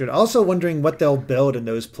back to it. Also wondering what they'll build in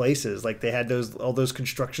those places. Like, they had all those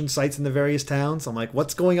construction sites in the various towns. I'm like,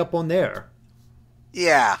 what's going up on there?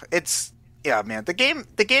 Yeah, man. The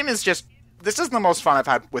game is just, this is the most fun I've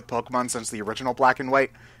had with Pokemon since the original Black and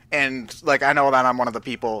White. And, like, I know that I'm one of the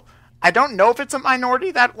people. I don't know if it's a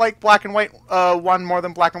minority that like Black and White 1 more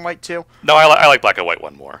than Black and White 2. No, I like Black and White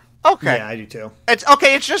 1 more. Okay. Yeah, I do too. It's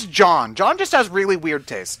okay. It's just John. John just has really weird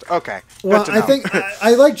taste. Okay. Well, I think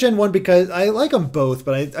I like Gen 1 because I like them both,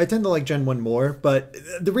 but I tend to like Gen 1 more. But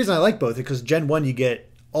the reason I like both is because Gen 1 you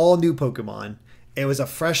get all new Pokemon. It was a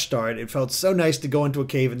fresh start. It felt so nice to go into a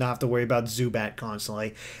cave and not have to worry about Zubat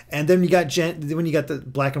constantly. And then when you got the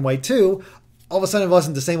Black and White 2, all of a sudden it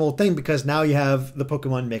wasn't the same old thing because now you have the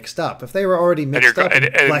Pokemon mixed up. If they were already mixed up in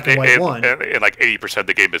Black and White 1... And like 80% of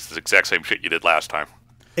the game is the exact same shit you did last time.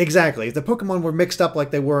 Exactly. If the Pokemon were mixed up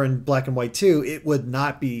like they were in Black and White 2, it would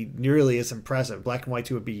not be nearly as impressive. Black and White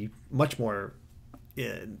 2 would be much less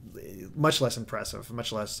impressive,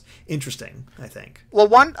 much less interesting, I think. Well,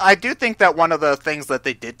 I do think that one of the things that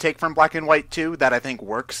they did take from Black and White 2 that I think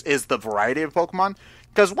works is the variety of Pokemon.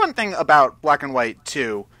 Because one thing about Black and White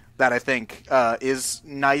 2 that I think is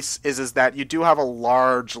nice is that you do have a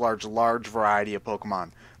large variety of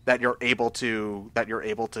Pokemon that you're able to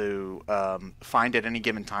find at any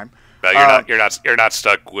given time. But you're not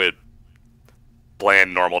stuck with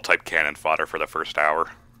bland normal type cannon fodder for the first hour.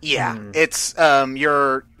 Yeah, it's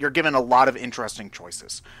you're given a lot of interesting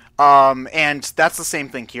choices. And that's the same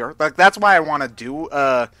thing here. Like that's why I want to do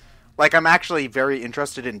I'm actually very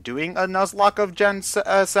interested in doing a Nuzlocke of Gen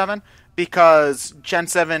 7 because Gen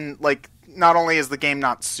 7 not only is the game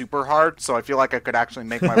not super hard, so I feel like I could actually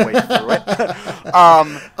make my way through it.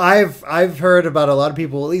 I've heard about a lot of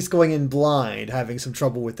people at least going in blind having some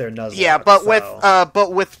trouble with their Nuzlocke. Yeah, but with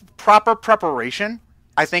proper preparation,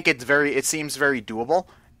 I think it seems very doable.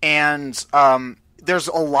 And there's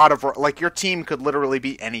a lot of your team could literally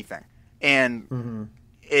be anything, and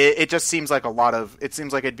it just seems like it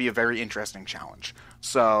seems like it'd be a very interesting challenge.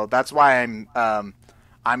 So that's why I'm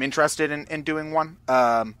interested in doing one.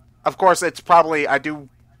 Of course, it's probably I'm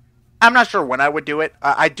not sure when I would do it.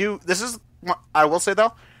 I will say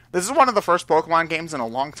though, this is one of the first Pokemon games in a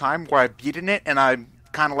long time where I've beaten it, and I'm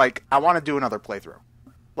kind of like I want to do another playthrough,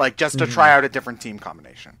 just to try out a different team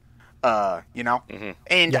combination. And yeah,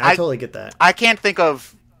 I totally get that. I can't think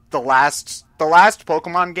of the last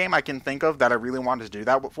Pokemon game I can think of that I really wanted to do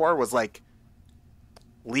that for was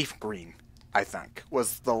Leaf Green. I think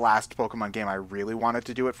was the last Pokemon game I really wanted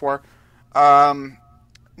to do it for.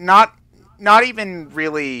 Not even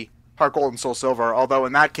really Heart Gold and Soul Silver, although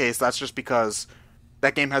in that case, that's just because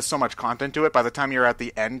that game has so much content to it. By the time you're at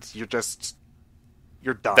the end, you're done.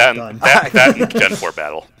 That Gen 4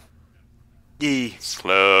 battle.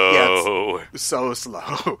 Slow. Yeah, so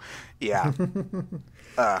slow. Yeah.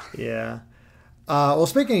 Yeah. Well,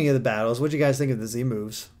 speaking of the battles, what do you guys think of the Z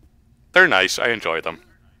moves? They're nice. I enjoy them.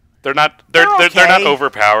 They're not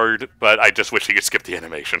overpowered, but I just wish you could skip the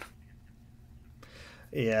animation.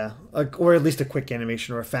 Yeah, or at least a quick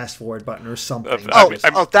animation or a fast forward button or something. I mean,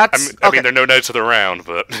 there are no Knights of the Round,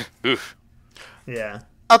 but oof. Yeah.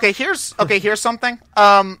 Okay, here's something.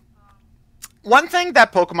 One thing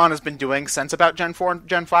that Pokemon has been doing since about Gen 4 and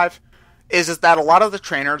Gen 5 is that a lot of the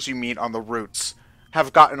trainers you meet on the routes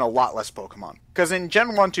have gotten a lot less Pokemon. Because in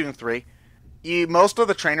Gen 1, 2, and 3, most of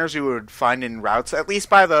the trainers you would find in routes, at least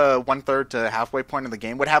by the 1/3 to halfway point of the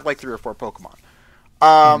game, would have 3 or 4 Pokemon.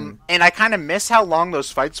 And I kind of miss how long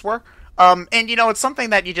those fights were. And it's something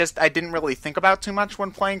that I didn't really think about too much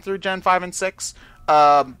when playing through Gen 5 and 6.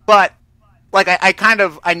 But like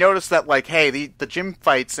I noticed that like, hey, the gym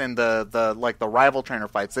fights and the rival trainer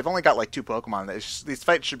fights, they've only got like 2 Pokemon. These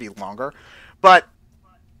fights should be longer. But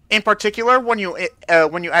in particular, when you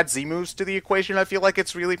add Z moves to the equation, I feel like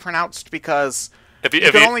it's really pronounced because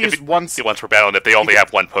you can only use once per battle, and if they only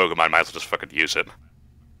have one Pokemon, might as well just fucking use it.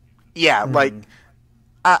 Yeah, like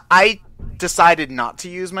I decided not to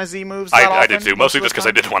use my Z moves. I did too, mostly just because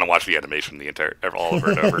I didn't want to watch the animation all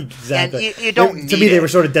over and over. Exactly. And you don't need to me, they were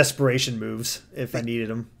sort of desperation moves if I needed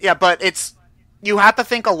them. Yeah, but you have to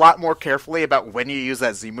think a lot more carefully about when you use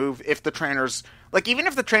that Z move. If the trainers, like, even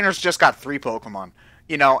if the trainers just got 3 Pokemon,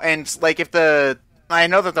 and like I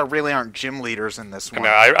know that there really aren't gym leaders in this one.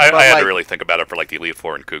 I had to really think about it for like the Elite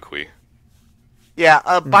Four and Kukui.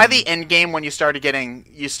 Yeah, by the end game, when you started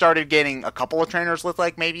getting a couple of trainers with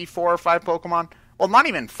like maybe 4 or 5 Pokemon. Well, not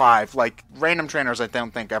even 5. Like random trainers, I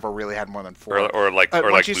don't think ever really had more than 4. Or like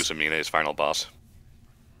Lucamine's final boss.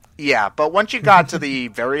 Yeah, but once you got to the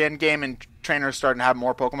very end game and trainers starting to have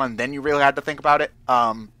more Pokemon, then you really had to think about it.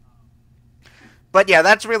 But yeah,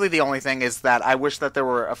 that's really the only thing, is that I wish that there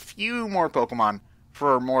were a few more Pokemon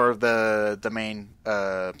for more of the main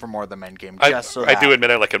game. I do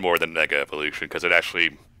admit I like it more than Mega Evolution, because it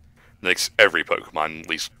actually makes every Pokemon at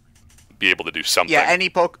least be able to do something. Yeah, any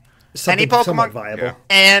Pokemon viable. Yeah.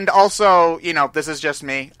 And also, this is just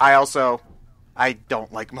me. I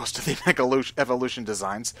don't like most of the Mega Evolution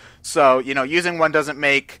designs. So, using one doesn't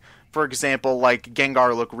make, for example, like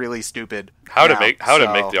Gengar look really stupid. How to make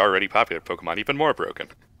the already popular Pokemon even more broken.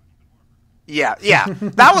 Yeah.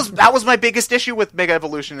 That was my biggest issue with Mega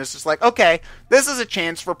Evolution. It's just like, okay, this is a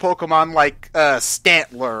chance for Pokemon like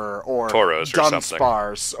Stantler or Tauros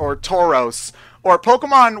Dunsparce or Tauros or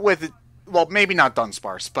Pokemon with, well, maybe not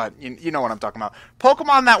Dunsparce, but you know what I'm talking about.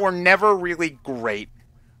 Pokemon that were never really great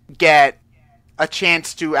get a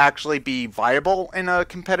chance to actually be viable in a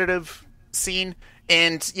competitive scene.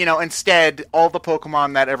 And, instead, all the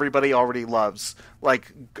Pokemon that everybody already loves,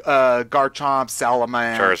 like Garchomp,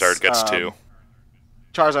 Salamence... Charizard gets 2.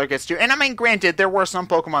 Charizard gets 2. And, I mean, granted, there were some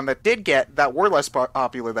Pokemon that were less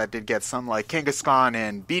popular that did get some, like Kangaskhan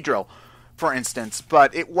and Beedrill, for instance.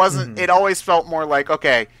 But it wasn't... It always felt more like,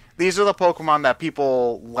 okay, these are the Pokemon that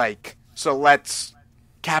people like, so let's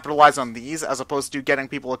capitalize on these, as opposed to getting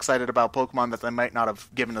people excited about Pokemon that they might not have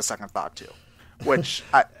given a second thought to. Which...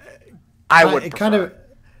 I would prefer.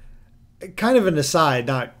 Kind of an aside,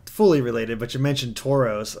 not fully related, but you mentioned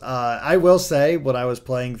Tauros. I will say, when I was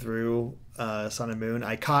playing through Sun and Moon,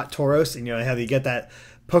 I caught Tauros, and how you get that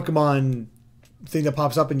Pokemon thing that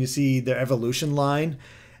pops up and you see their evolution line.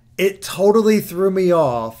 It totally threw me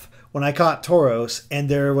off when I caught Tauros, and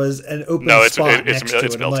there was an open spot next to it.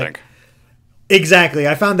 It's Miltank. Exactly.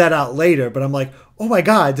 I found that out later, but I'm like, oh my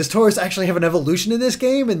god, does Tauros actually have an evolution in this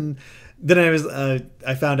game? And then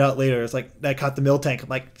I found out later, it's like, I caught the Miltank. I'm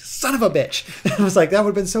like, son of a bitch. I was like, that would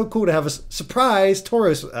have been so cool to have a surprise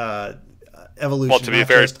Tauros evolution. Well, to be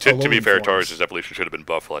fair, Tauros' evolution should have been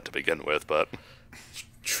Buffalo to begin with, but...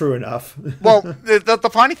 True enough. Well, the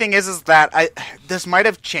funny thing is that this might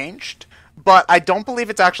have changed, but I don't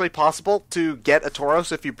believe it's actually possible to get a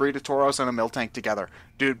Tauros if you breed a Tauros and a Miltank together,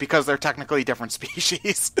 dude, because they're technically different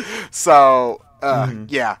species. So,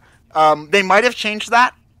 yeah. They might have changed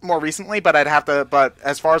that more recently, but but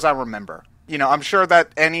as far as I remember, I'm sure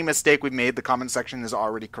that any mistake we've made, the comment section is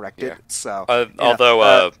already corrected. Yeah. So,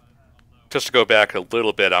 although, just to go back a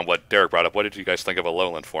little bit on what Derrick brought up, what did you guys think of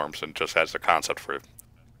Alolan forms and just as a concept for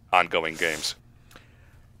ongoing games?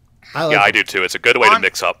 I do too. It's a good way to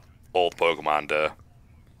mix up old Pokemon to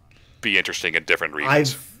be interesting in different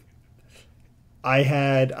regions.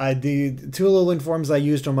 The 2 Alolan forms I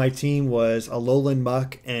used on my team was Alolan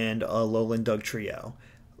Muck and Alolan Dugtrio.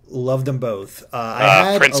 Loved them both. I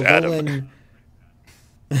had Prince Alolan.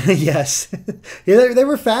 Yes, yeah, they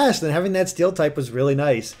were fast, and having that Steel type was really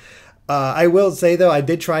nice. I will say though, I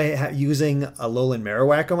did try using Alolan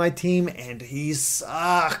Marowak on my team, and he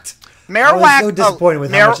sucked. I was so disappointed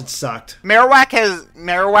with how much it sucked.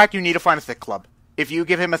 Marowak. You need to find a thick club. If you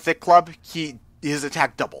give him a thick club, his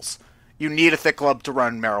attack doubles. You need a thick club to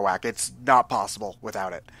run Marowak. It's not possible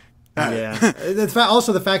without it. Yeah.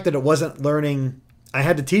 Also, the fact that it wasn't learning. I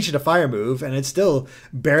had to teach it a fire move, and it still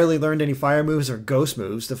barely learned any fire moves or ghost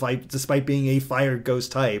moves to fight, despite being a fire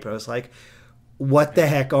ghost type. I was like, what the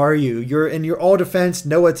heck are you? You're all defense,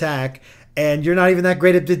 no attack, and you're not even that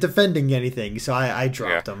great at defending anything. So I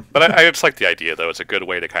dropped them. But I just like the idea, though. It's a good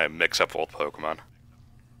way to kind of mix up old Pokemon.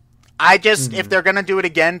 I just, if they're going to do it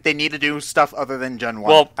again, they need to do stuff other than Gen 1.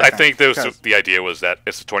 Well, I think the idea was that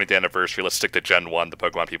it's the 20th anniversary, let's stick to Gen 1, the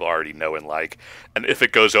Pokemon people already know and like. And if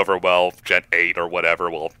it goes over well, Gen 8 or whatever,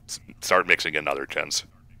 we'll start mixing in other gens.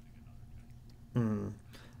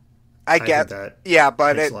 I get that. Yeah,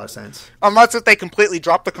 but makes a lot of sense. Unless if they completely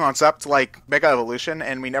drop the concept, like Mega Evolution,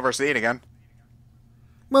 and we never see it again.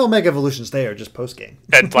 Well, Mega Evolution's there, just post-game.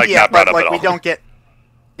 And, like, yeah, not brought but up like at we all. don't get...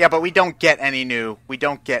 Yeah, but we don't get any new...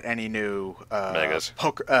 Megas.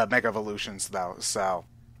 Mega Evolutions, though, so...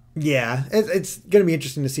 Yeah, it's going to be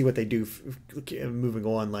interesting to see what they do moving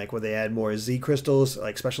on, like where they add more Z crystals,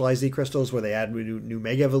 like specialized Z crystals, where they add new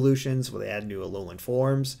Mega Evolutions, where they add new Alolan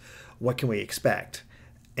forms. What can we expect?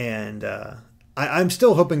 And I'm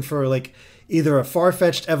still hoping for like either a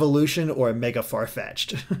Farfetch'd evolution or a Mega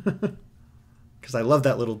Farfetch'd. Because I love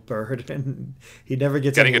that little bird, and he never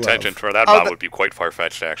gets Getting any attention love. for that mod would be quite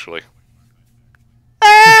far-fetched, actually.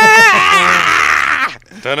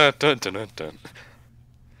 Dun dun dun dun dun.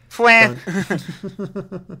 Flan.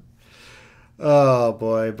 Oh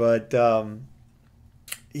boy, but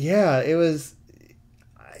yeah, it was.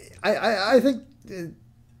 I think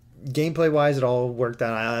gameplay wise, it all worked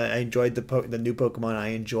out. I enjoyed the new Pokemon. I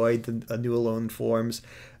enjoyed the new Alolan forms.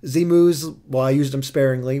 Z-Moos, while I used them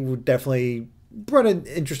sparingly, would definitely brought an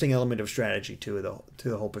interesting element of strategy to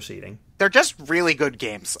the whole proceeding. They're just really good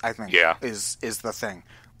games, I think. Yeah. Is the thing.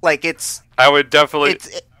 Like, it's... I would definitely...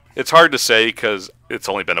 It's hard to say because it's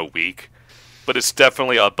only been a week, but it's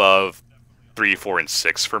definitely above 3, 4, and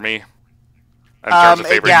 6 for me. In terms of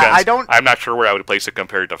favorite gens. I'm not sure where I would place it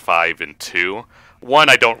compared to 5 and 2. 1,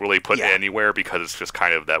 I don't really put anywhere because it's just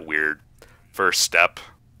kind of that weird first step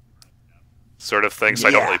sort of thing, so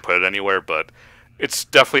I don't really put it anywhere, but it's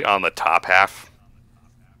definitely on the top half.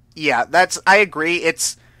 Yeah, I agree.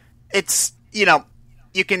 It's you know,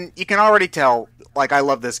 you can already tell, like, I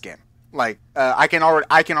love this game. Like, I can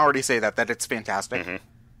already say that it's fantastic. Mm-hmm.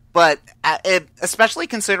 But especially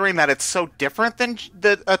considering that it's so different than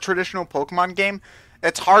a traditional Pokemon game,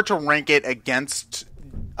 it's hard to rank it against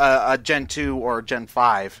a Gen 2 or Gen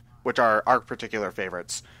 5, which are our particular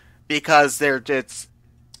favorites, because they're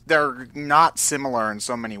not similar in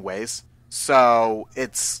so many ways. So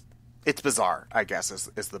it's bizarre, I guess,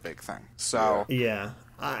 is the big thing. So yeah.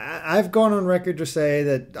 I've gone on record to say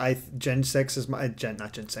that Gen 6 is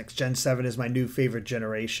Gen 7 is my new favorite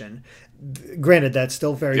generation. Granted, that's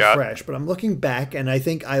still very fresh, but I'm looking back and I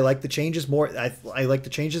think I like the changes more. I like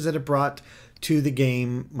the changes that it brought to the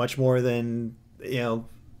game much more than, to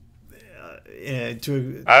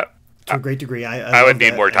a great degree. I would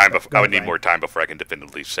need more time. I would need more time before I can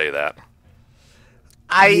definitively say that.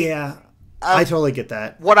 I totally get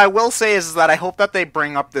that. What I will say is that I hope that they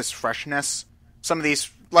bring up this freshness. Some of these,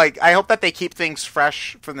 like, I hope that they keep things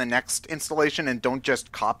fresh for the next installation and don't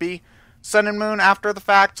just copy Sun and Moon after the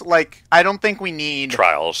fact. Like, I don't think we need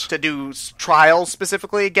trials to do trials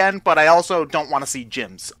specifically again, but I also don't want to see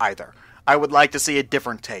gyms either. I would like to see a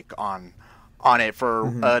different take on it for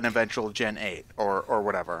an eventual Gen 8 or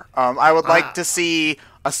whatever. I would like to see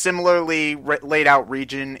a similarly laid out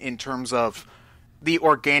region in terms of the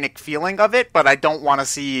organic feeling of it, but I don't want to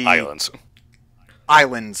see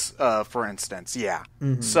Islands, for instance. Yeah.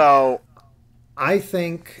 Mm-hmm. So I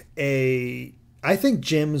think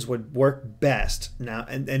gyms would work best now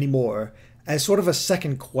and anymore as sort of a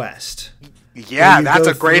second quest. Yeah, that's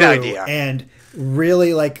a great idea. And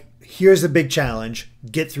really, like, here's a big challenge.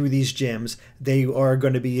 Get through these gyms. They are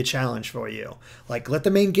going to be a challenge for you. Like, let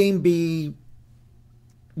the main game be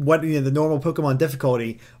the normal Pokemon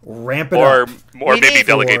difficulty. Ramp it up. Or maybe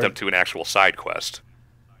delegate them to an actual side quest.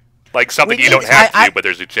 Like something you don't have to do, but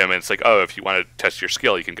there's a gym, and it's like, oh, if you want to test your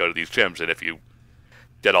skill, you can go to these gyms, and if you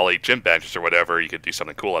get all 8 gym badges or whatever, you could do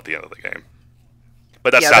something cool at the end of the game.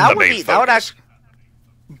 But that's not the main focus.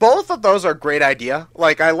 Both of those are a great idea.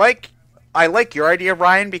 Like, I like your idea,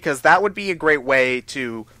 Ryan, because that would be a great way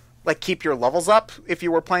to, like, keep your levels up if you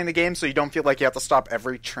were playing the game, so you don't feel like you have to stop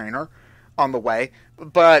every trainer on the way.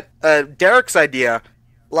 But Derrick's idea,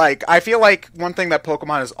 like, I feel like one thing that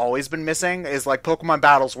Pokemon has always been missing is, like, Pokemon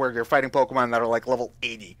battles where you're fighting Pokemon that are, like, level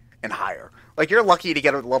 80 and higher. Like, you're lucky to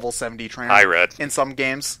get a level 70 trainer High Red in some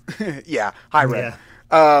games. Yeah, High Red.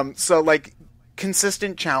 Yeah. So, like,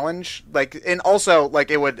 consistent challenge, like, and also, like,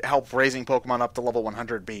 it would help raising Pokemon up to level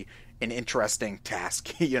 100 be an interesting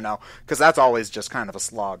task, because that's always just kind of a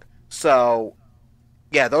slog. So,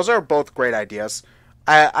 yeah, those are both great ideas.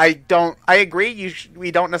 I agree.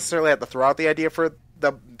 We don't necessarily have to throw out the idea for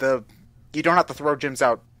the you don't have to throw gyms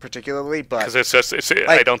out particularly, but because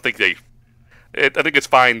I don't think I think it's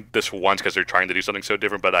fine this once because they're trying to do something so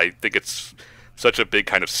different, but I think it's such a big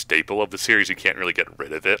kind of staple of the series you can't really get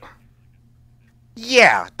rid of it.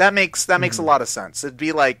 Yeah, that makes a lot of sense. It'd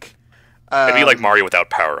be like Mario without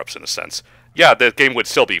power-ups in a sense. Yeah, the game would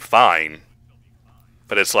still be fine,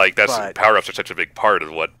 but it's like power-ups are such a big part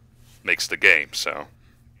of what makes the game. So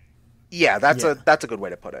yeah, that's a good way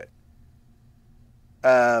to put it.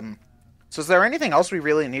 So is there anything else we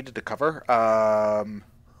really needed to cover? I'm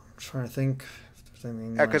trying to think.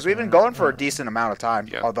 Because we've been going for a decent amount of time.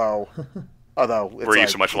 Yeah. Although it's we're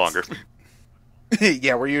usually much longer.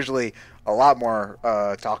 Yeah, we're usually a lot more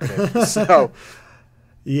talkative. So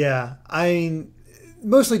yeah, I mean,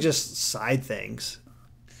 mostly just side things.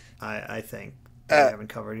 I think that we haven't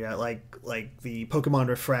covered yet, like the Pokemon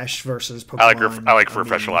Refresh versus Pokemon. I like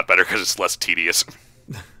Refresh a lot better because it's less tedious.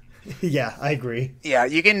 Yeah, I agree. Yeah,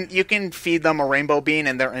 you can feed them a rainbow bean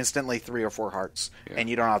and they're instantly 3 or 4 hearts, and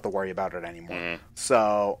you don't have to worry about it anymore.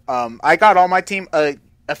 So I got all my team.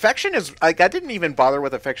 Affection is like, I didn't even bother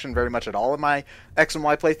with Affection very much at all in my X and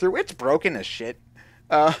Y playthrough. It's broken as shit.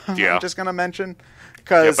 I'm just gonna mention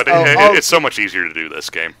because it's so much easier to do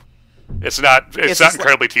this game. It's not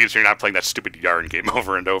incredibly tedious. You're not playing that stupid yarn game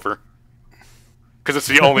over and over because it's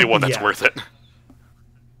the only one that's worth it.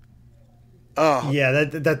 Oh yeah,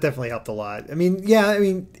 that definitely helped a lot. I mean,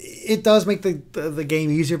 it does make the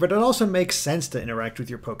game easier, but it also makes sense to interact with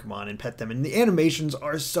your Pokemon and pet them, and the animations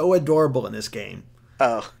are so adorable in this game.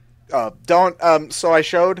 So I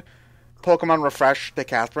showed Pokemon Refresh to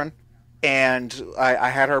Catherine, and I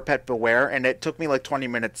had her pet Beware, and it took me like 20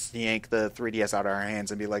 minutes to yank the 3DS out of her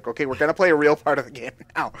hands and be like, okay, we're gonna play a real part of the game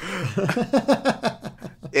now.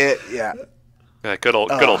 Yeah, good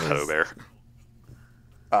old Pedo Bear.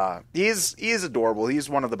 He's adorable. He's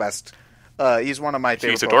one of the best. He's one of my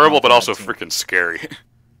favorite. He's adorable, but also freaking scary.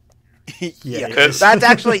 Yeah, that's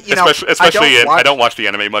actually especially I don't watch the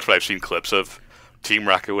anime much, but I've seen clips of Team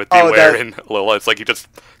Rocket with Beware and Lola. It's like he just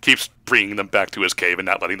keeps bringing them back to his cave and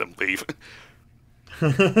not letting them leave.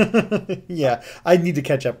 Yeah, I need to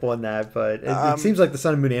catch up on that, but it seems like the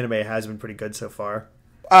Sun and Moon anime has been pretty good so far.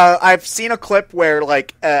 I've seen a clip where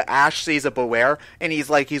Ash sees a Beware and he's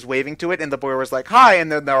waving to it, and the Beware was like, "Hi,"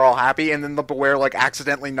 and then they're all happy, and then the Beware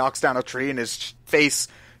accidentally knocks down a tree and his face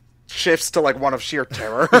shifts to one of sheer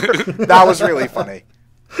terror. That was really funny.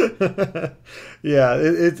 Yeah,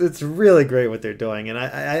 it's really great what they're doing, and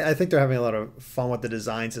I think they're having a lot of fun with the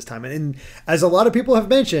designs this time. And as a lot of people have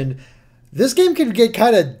mentioned, this game can get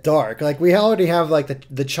kind of dark. We already have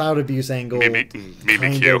the child abuse angle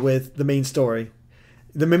Mimikyu with the main story.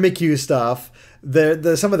 The Mimikyu stuff,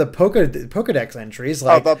 some of the Pokedex entries,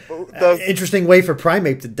 the interesting way for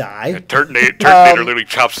Primeape to die. Turtonator literally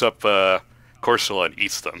chops up Corsola and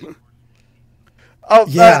eats them. Oh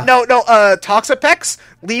yeah. No. Toxapex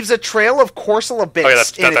leaves a trail of Corsola bits.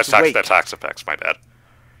 Oh yeah, that's Toxapex. My bad.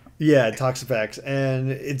 Yeah, Toxapex,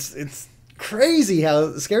 and it's crazy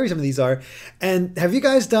how scary some of these are. And have you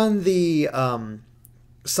guys done the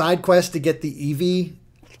side quest to get the Eevee?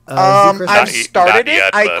 I've started it.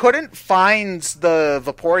 Yet, I couldn't find the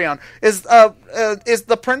Vaporeon. Is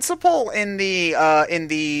the principal in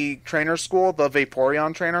the trainer school the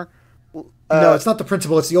Vaporeon trainer? No, it's not the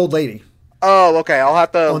principal. It's the old lady. Oh, okay. I'll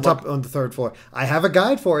have to on the third floor. I have a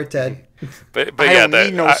guide for it, Ted. but I don't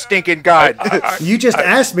need no stinking guide. You just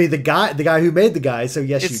asked me the guy who made the guide, so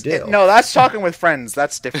yes, you do. No, that's talking with friends.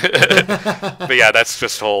 That's different. But yeah, that's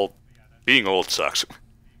just being old sucks.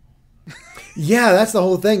 Yeah, that's the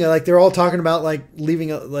whole thing. They're all talking about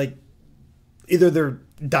leaving either they're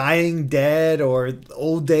dying dead or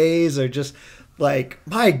old days or just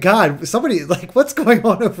my God, somebody what's going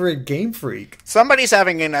on over at Game Freak? Somebody's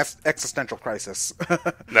having an existential crisis.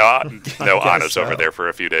 No, Anno's over there for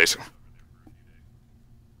a few days.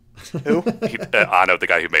 Who? Anno, the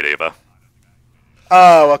guy who made Ava.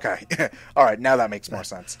 Oh, okay. All right, now that makes more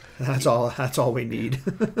sense. That's all we need.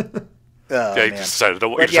 Yeah, he decided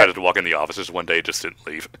to walk in the offices one day, just didn't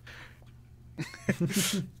leave.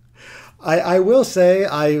 I will say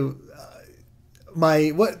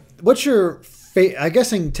what's your I'm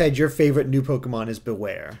guessing, Ted, your favorite new Pokemon is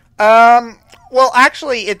Beware. Well,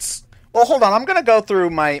 actually, hold on. I'm gonna go through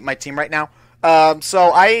my team right now.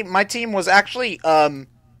 My team was actually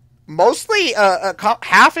mostly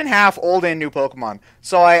half and half old and new Pokemon.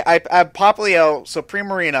 So I Popplio, so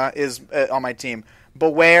Primarina is on my team.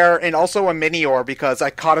 Beware, and also a Minior because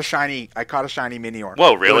I caught a shiny Minior.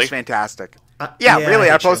 Whoa, really? It was fantastic. Really.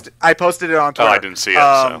 I posted it on Twitter. Oh, I didn't see it.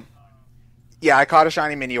 So. Yeah, I caught a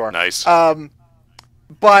shiny Minior. Nice.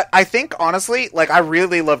 But I think honestly, I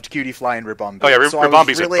really loved Cutie Fly and Ribombee. Oh yeah,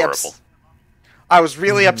 Ribombee's really adorable. I was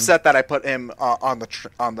really upset that I put him on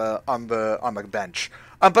the bench.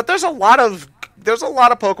 But there's a lot of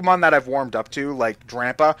Pokemon that I've warmed up to, like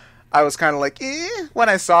Drampa. I was kind of like, when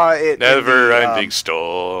I saw it. Never-ending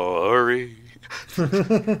story.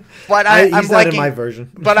 But I'm liking, not in my version.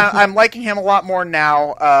 But I'm liking him a lot more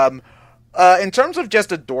now. In terms of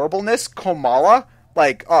just adorableness, Komala,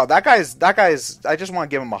 like, that guy's. I just want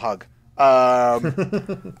to give him a hug. I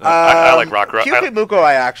like Rockruff. Cupid Muko,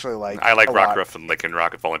 I actually like. I like a lot. Rockruff and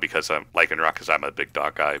Lycanroc, if only because I'm Lycanroc because I'm a big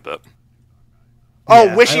dog guy. But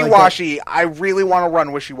Wishy-Washy. I really want to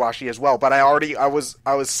run Wishy-Washy as well, but I was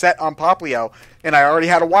set on Poplio, and I already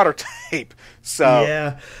had a water type. So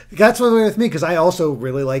yeah, that's what with me because I also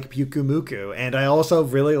really like Pyukumuku, and I also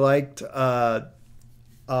really liked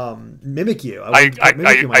Mimikyu. I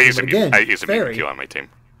use a Mimikyu on my team.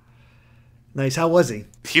 Nice. How was he?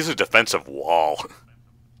 He's a defensive wall.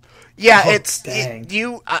 Yeah, because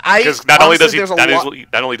not only does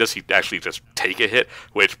he actually just take a hit,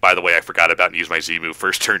 which by the way I forgot about and used my Z move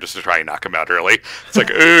first turn just to try and knock him out early. It's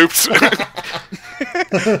like oops.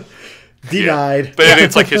 Denied. Yeah. But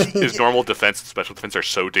it's like his normal defense and special defense are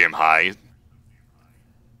so damn high.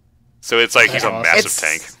 So it's like he's a massive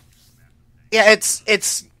tank. Yeah,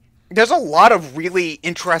 it's there's a lot of really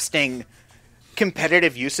interesting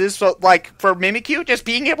competitive uses. So like for Mimikyu, just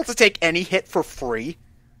being able to take any hit for free.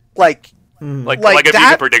 Like if you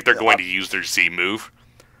can predict they're going to use their Z move,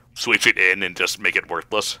 switch it in and just make it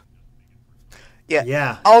worthless.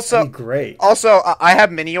 Yeah. Also, that'd be great. Also, I have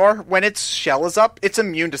Minior. When its shell is up, it's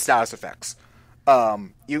immune to status effects.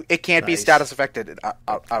 It can't be status affected at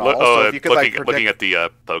all. So if you could looking at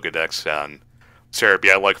the Pokedex on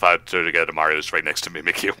Cerebi, I like if I to get a Mario's right next to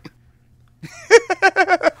Mimikyu.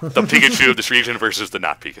 The Pikachu of this region versus the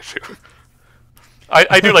not Pikachu.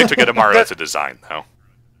 I do like to get a Mario as a design though.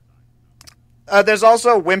 There's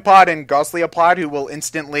also Wimpod and Gosleopod who will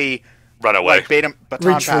instantly run away, like baton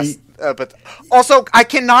pass. But also, I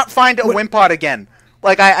cannot find a Wimpod again.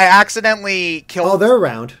 Like I accidentally killed. Oh, they're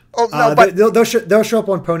around. Oh no, but they'll show up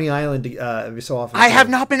on Pony Island every so often. I have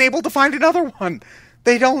not been able to find another one.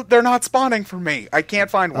 They're not spawning for me. I can't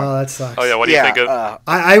find one. Oh, that sucks. Oh yeah, what do you think of?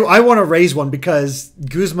 I want to raise one because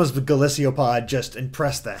Guzma's Galiciopod just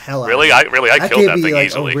impressed the hell out of me. I killed that thing like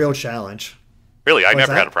easily. A real challenge. Really, I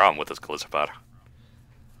never had a problem with this Galiciopod.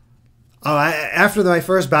 Oh, after my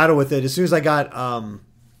first battle with it, as soon as I got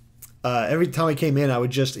every time I came in, I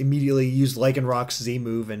would just immediately use Lycanroc's Z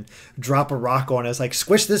move and drop a rock on it. It's like,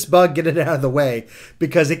 squish this bug, get it out of the way,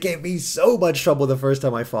 because it gave me so much trouble the first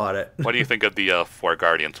time I fought it. What do you think of the 4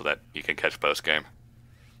 Guardians that you can catch post-game?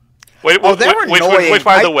 They were annoying. Which,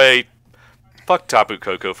 by the way, fuck Tapu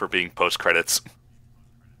Koko for being post-credits.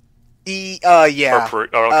 Yeah.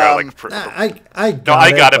 I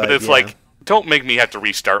got it, but it's like, don't make me have to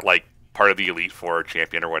restart, like, part of the Elite Four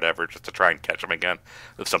champion or whatever just to try and catch him again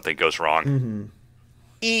if something goes wrong. Mm-hmm.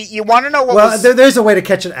 You want to know what there's a way to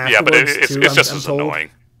catch it afterwards. Yeah, but it's just as annoying.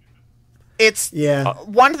 It's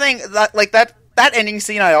one thing that ending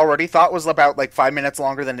scene I already thought was about like 5 minutes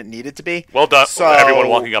longer than it needed to be. Well done. So, everyone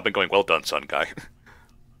walking up and going, well done, son guy.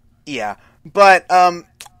 Yeah, but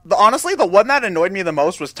honestly, the one that annoyed me the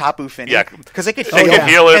most was Tapu Fini. Yeah, because it could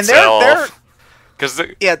heal itself. Because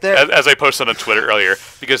as I posted on Twitter earlier,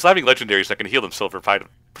 because having legendaries that can heal themselves provide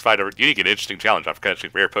a unique and interesting challenge on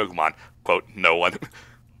catching rare Pokemon. Quote, no one.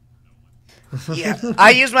 Yeah,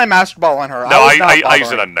 I used my Master Ball on her. No, I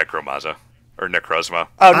used it on Necromazza. Or Necrozma.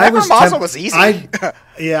 Oh, Necromazza was easy.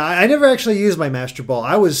 I never actually used my Master Ball.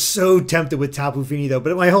 I was so tempted with Tapu Fini though,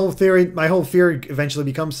 but my whole fear eventually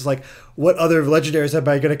becomes is like, what other legendaries am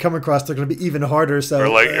I going to come across? They're going to be even harder. So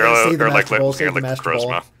save the Master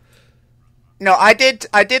Ball. No, I did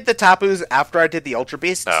the Tapus after I did the Ultra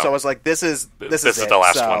Beast, so I was like, this is the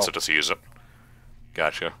last one, so just use it.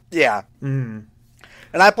 Gotcha. Yeah. Mm.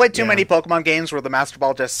 And I played too many Pokemon games where the Master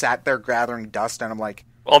Ball just sat there gathering dust, and I'm like,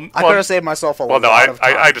 I could have saved myself a lot of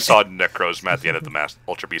time. I just saw Necrozma at the end of the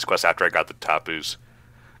Ultra Beast quest after I got the Tapus.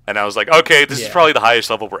 And I was like, okay, this is probably the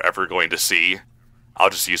highest level we're ever going to see.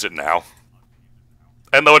 I'll just use it now.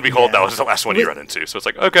 And lo and behold, that was the last one you run into. So it's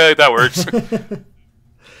like, okay, that works.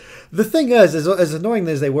 The thing is, as annoying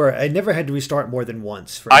as they were, I never had to restart more than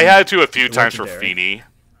once. I had to a few times for Fini,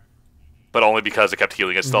 but only because it kept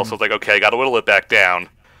healing itself. So I was like, okay, I got to whittle it back down.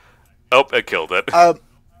 Oh, it killed it.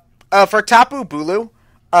 For Tapu Bulu,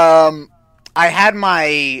 I had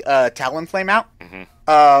my Talonflame out,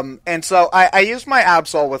 and so I used my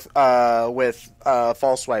Absol with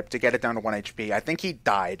False Swipe to get it down to 1 HP. I think he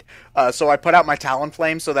died, so I put out my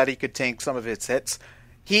Talonflame so that he could tank some of its hits.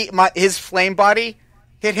 His Flame Body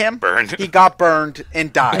hit him. Burned. He got burned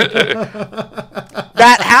and died.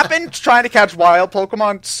 That happened trying to catch wild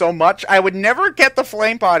Pokemon so much. I would never get the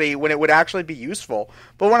Flame Body when it would actually be useful.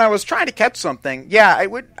 But when I was trying to catch something, yeah,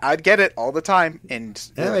 I'd get it all the time. And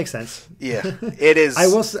that makes sense. Yeah, it is.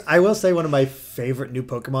 I will say one of my favorite new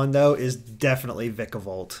Pokemon though is definitely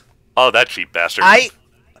Vikavolt. Oh, that cheap bastard.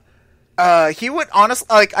 He would honestly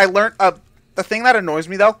I learned the thing that annoys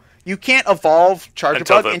me though. You can't evolve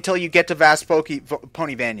Charjabug until you get to Vast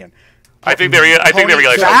Pony Canyon. I think they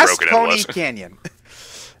realized how broken it was. Canyon.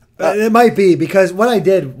 It might be because what I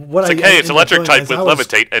did, it's electric type with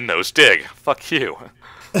levitate and no stig. Fuck you.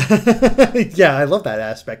 Yeah, I love that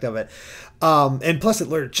aspect of it. And plus, it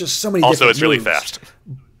learned just so many. Also, different it's really moves. fast.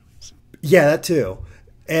 Yeah, that too.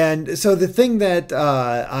 And so the thing that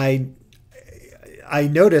I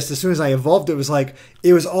noticed as soon as I evolved it was like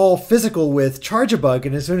it was all physical with Charjabug,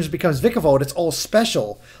 and as soon as it becomes Vikavolt, it's all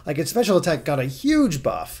special. Like its special attack got a huge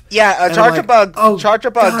buff. Yeah,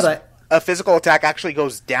 Charjabug's physical attack actually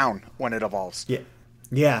goes down when it evolves.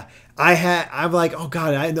 Yeah. I'm like, oh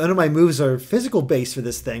god, none of my moves are physical based for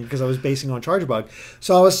this thing because I was basing on Charjabug.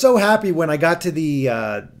 So I was so happy when I got to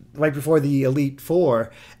the right before the Elite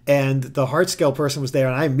Four, and the Heart Scale person was there,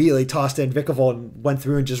 and I immediately tossed in Vikavolt and went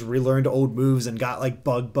through and just relearned old moves and got like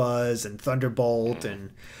Bug Buzz and Thunderbolt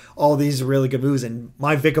and all these really good moves. And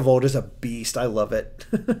my Vikavolt is a beast. I love it.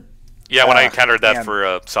 Yeah, when I encountered that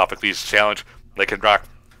for Sophocles' challenge, they can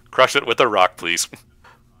crush it with a rock, please.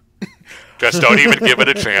 Just don't even give it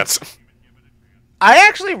a chance. I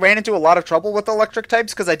actually ran into a lot of trouble with electric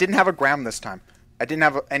types because I didn't have a ground this time. I didn't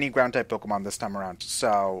have any ground type Pokemon this time around.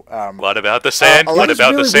 So, what about the sand? What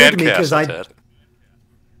about the sand castle?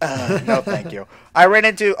 No, thank you. I ran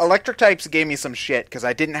into electric types. Gave me some shit because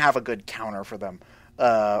I didn't have a good counter for them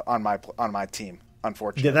on my team.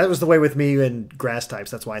 Unfortunately, yeah, that was the way with me and grass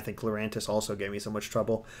types. That's why I think Lurantis also gave me so much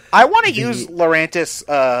trouble. I want to use Lurantis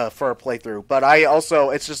for a playthrough, but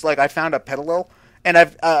it's just like I found a Petalil,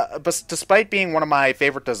 and but despite being one of my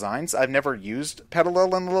favorite designs, I've never used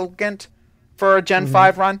Petalil in the Lilligant for a Gen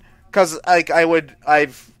 5 run because I've either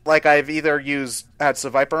had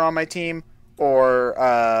Seviper on my team or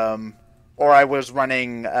I was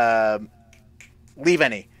running Leave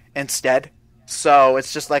Any instead. So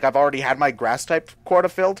it's just like I've already had my grass type quota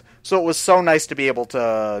filled. So it was so nice to be able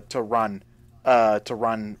to run a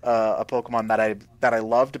Pokemon that I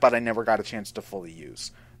loved, but I never got a chance to fully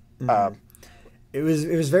use. It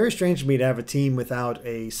was very strange to me to have a team without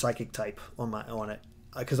a psychic type on it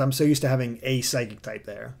because I'm so used to having a psychic type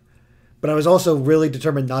there. But I was also really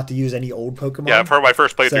determined not to use any old Pokemon. Yeah, for my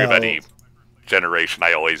first playthrough of any generation,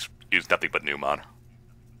 I always used nothing but Numon.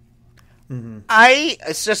 Mm-hmm.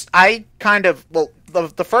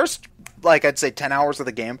 The first, I'd say 10 hours of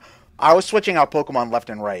the game, I was switching out Pokemon left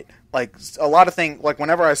and right. Like, a lot of things, like,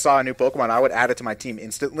 whenever I saw a new Pokemon, I would add it to my team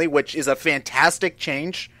instantly, which is a fantastic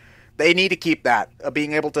change. They need to keep that.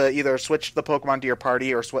 Being able to either switch the Pokemon to your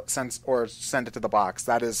party or send it to the box.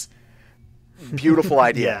 That is a beautiful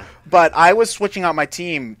idea. Yeah. But I was switching out my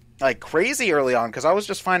team like crazy early on because I was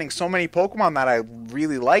just finding so many Pokemon that I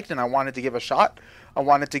really liked and I wanted to give a shot.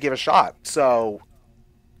 So,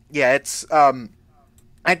 yeah, it's... I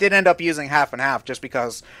did end up using half and half just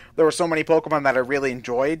because there were so many Pokemon that I really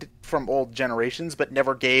enjoyed from old generations but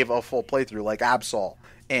never gave a full playthrough, like Absol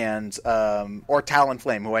and or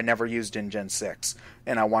Talonflame, who I never used in Gen 6,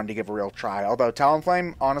 and I wanted to give a real try. Although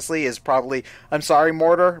Talonflame, honestly, is probably... I'm sorry,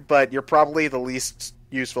 Mortar, but you're probably the least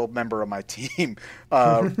useful member of my team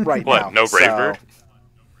right now. What, no Brave Bird?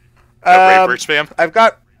 No Brave Bird spam? I've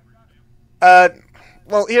got...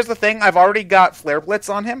 well, here's the thing. I've already got Flare Blitz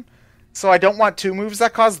on him, so I don't want two moves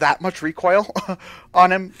that cause that much recoil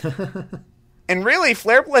on him. And really,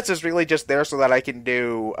 Flare Blitz is really just there so that I can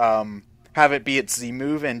do... have it be its Z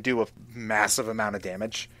move and do a massive amount of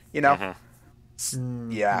damage, you know? Mm-hmm.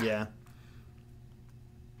 Yeah.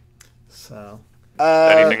 So...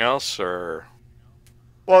 anything else, or...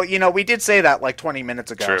 Well, we did say that like 20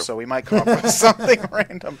 minutes ago, so we might come up with something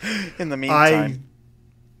random in the meantime.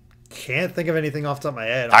 I can't think of anything off the top of my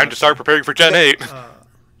head. Time to start preparing for Gen 8.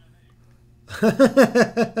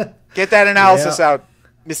 Get that analysis out,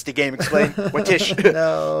 Mr. Game Explain. What-ish?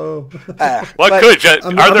 No. Are there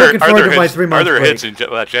hits in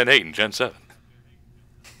Gen 8 and Gen 7?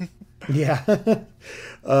 Yeah.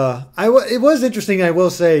 It was interesting, I will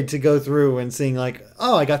say, to go through and seeing like,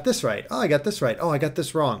 oh, I got this right. Oh, I got this right. Oh, I got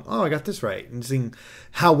this wrong. Oh, I got this right. And seeing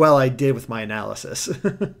how well I did with my analysis.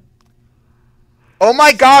 Oh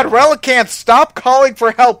my God, Relicanth, stop calling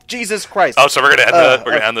for help, Jesus Christ. Oh, so we're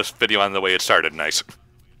gonna end this video on the way it started. Nice.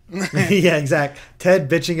 Yeah, exact. Ted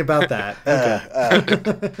bitching about that.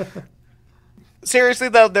 Okay. seriously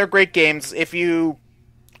though, they're great games. If you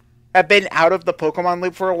have been out of the Pokemon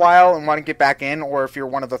loop for a while and want to get back in, or if you're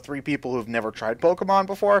one of the 3 people who've never tried Pokemon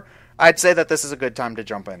before, I'd say that this is a good time to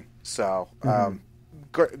jump in. So,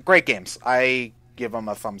 great games. I give them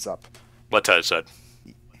a thumbs up. What Ted said.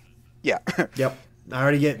 Yeah. Yep. I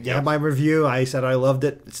already had my review. I said I loved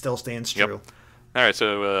it. It still stands true. Yep. All right,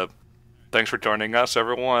 so thanks for joining us,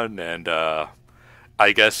 everyone, and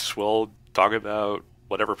I guess we'll talk about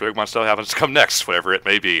whatever Pokemon stuff happens to come next, whatever it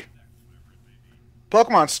may be.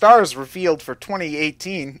 Pokemon Stars revealed for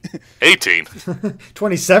 2018. 18?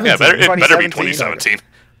 2017. Yeah, it better be 2017.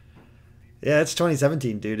 Yeah, it's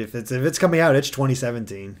 2017, dude. If it's coming out, it's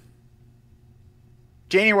 2017.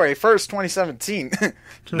 January 1st, 2017.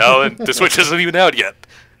 No, the Switch isn't even out yet.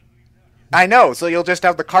 I know, so you'll just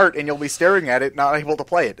have the cart and you'll be staring at it, not able to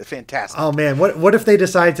play it. It's fantastic. Oh man, what if they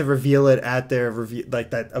decide to reveal it at their review,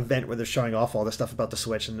 like that event where they're showing off all the stuff about the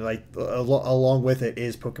Switch, and like along with it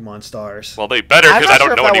is Pokemon Stars? Well, they better, because I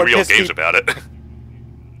don't know any real games about it.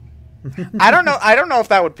 I don't know if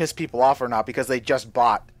that would piss people off or not, because they just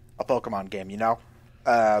bought a Pokemon game, you know?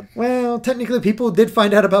 Well, technically, people did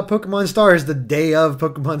find out about Pokemon Stars the day of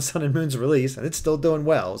Pokemon Sun and Moon's release, and it's still doing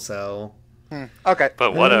well. So, okay,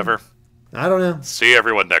 but whatever. I don't know. See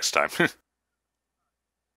everyone next time.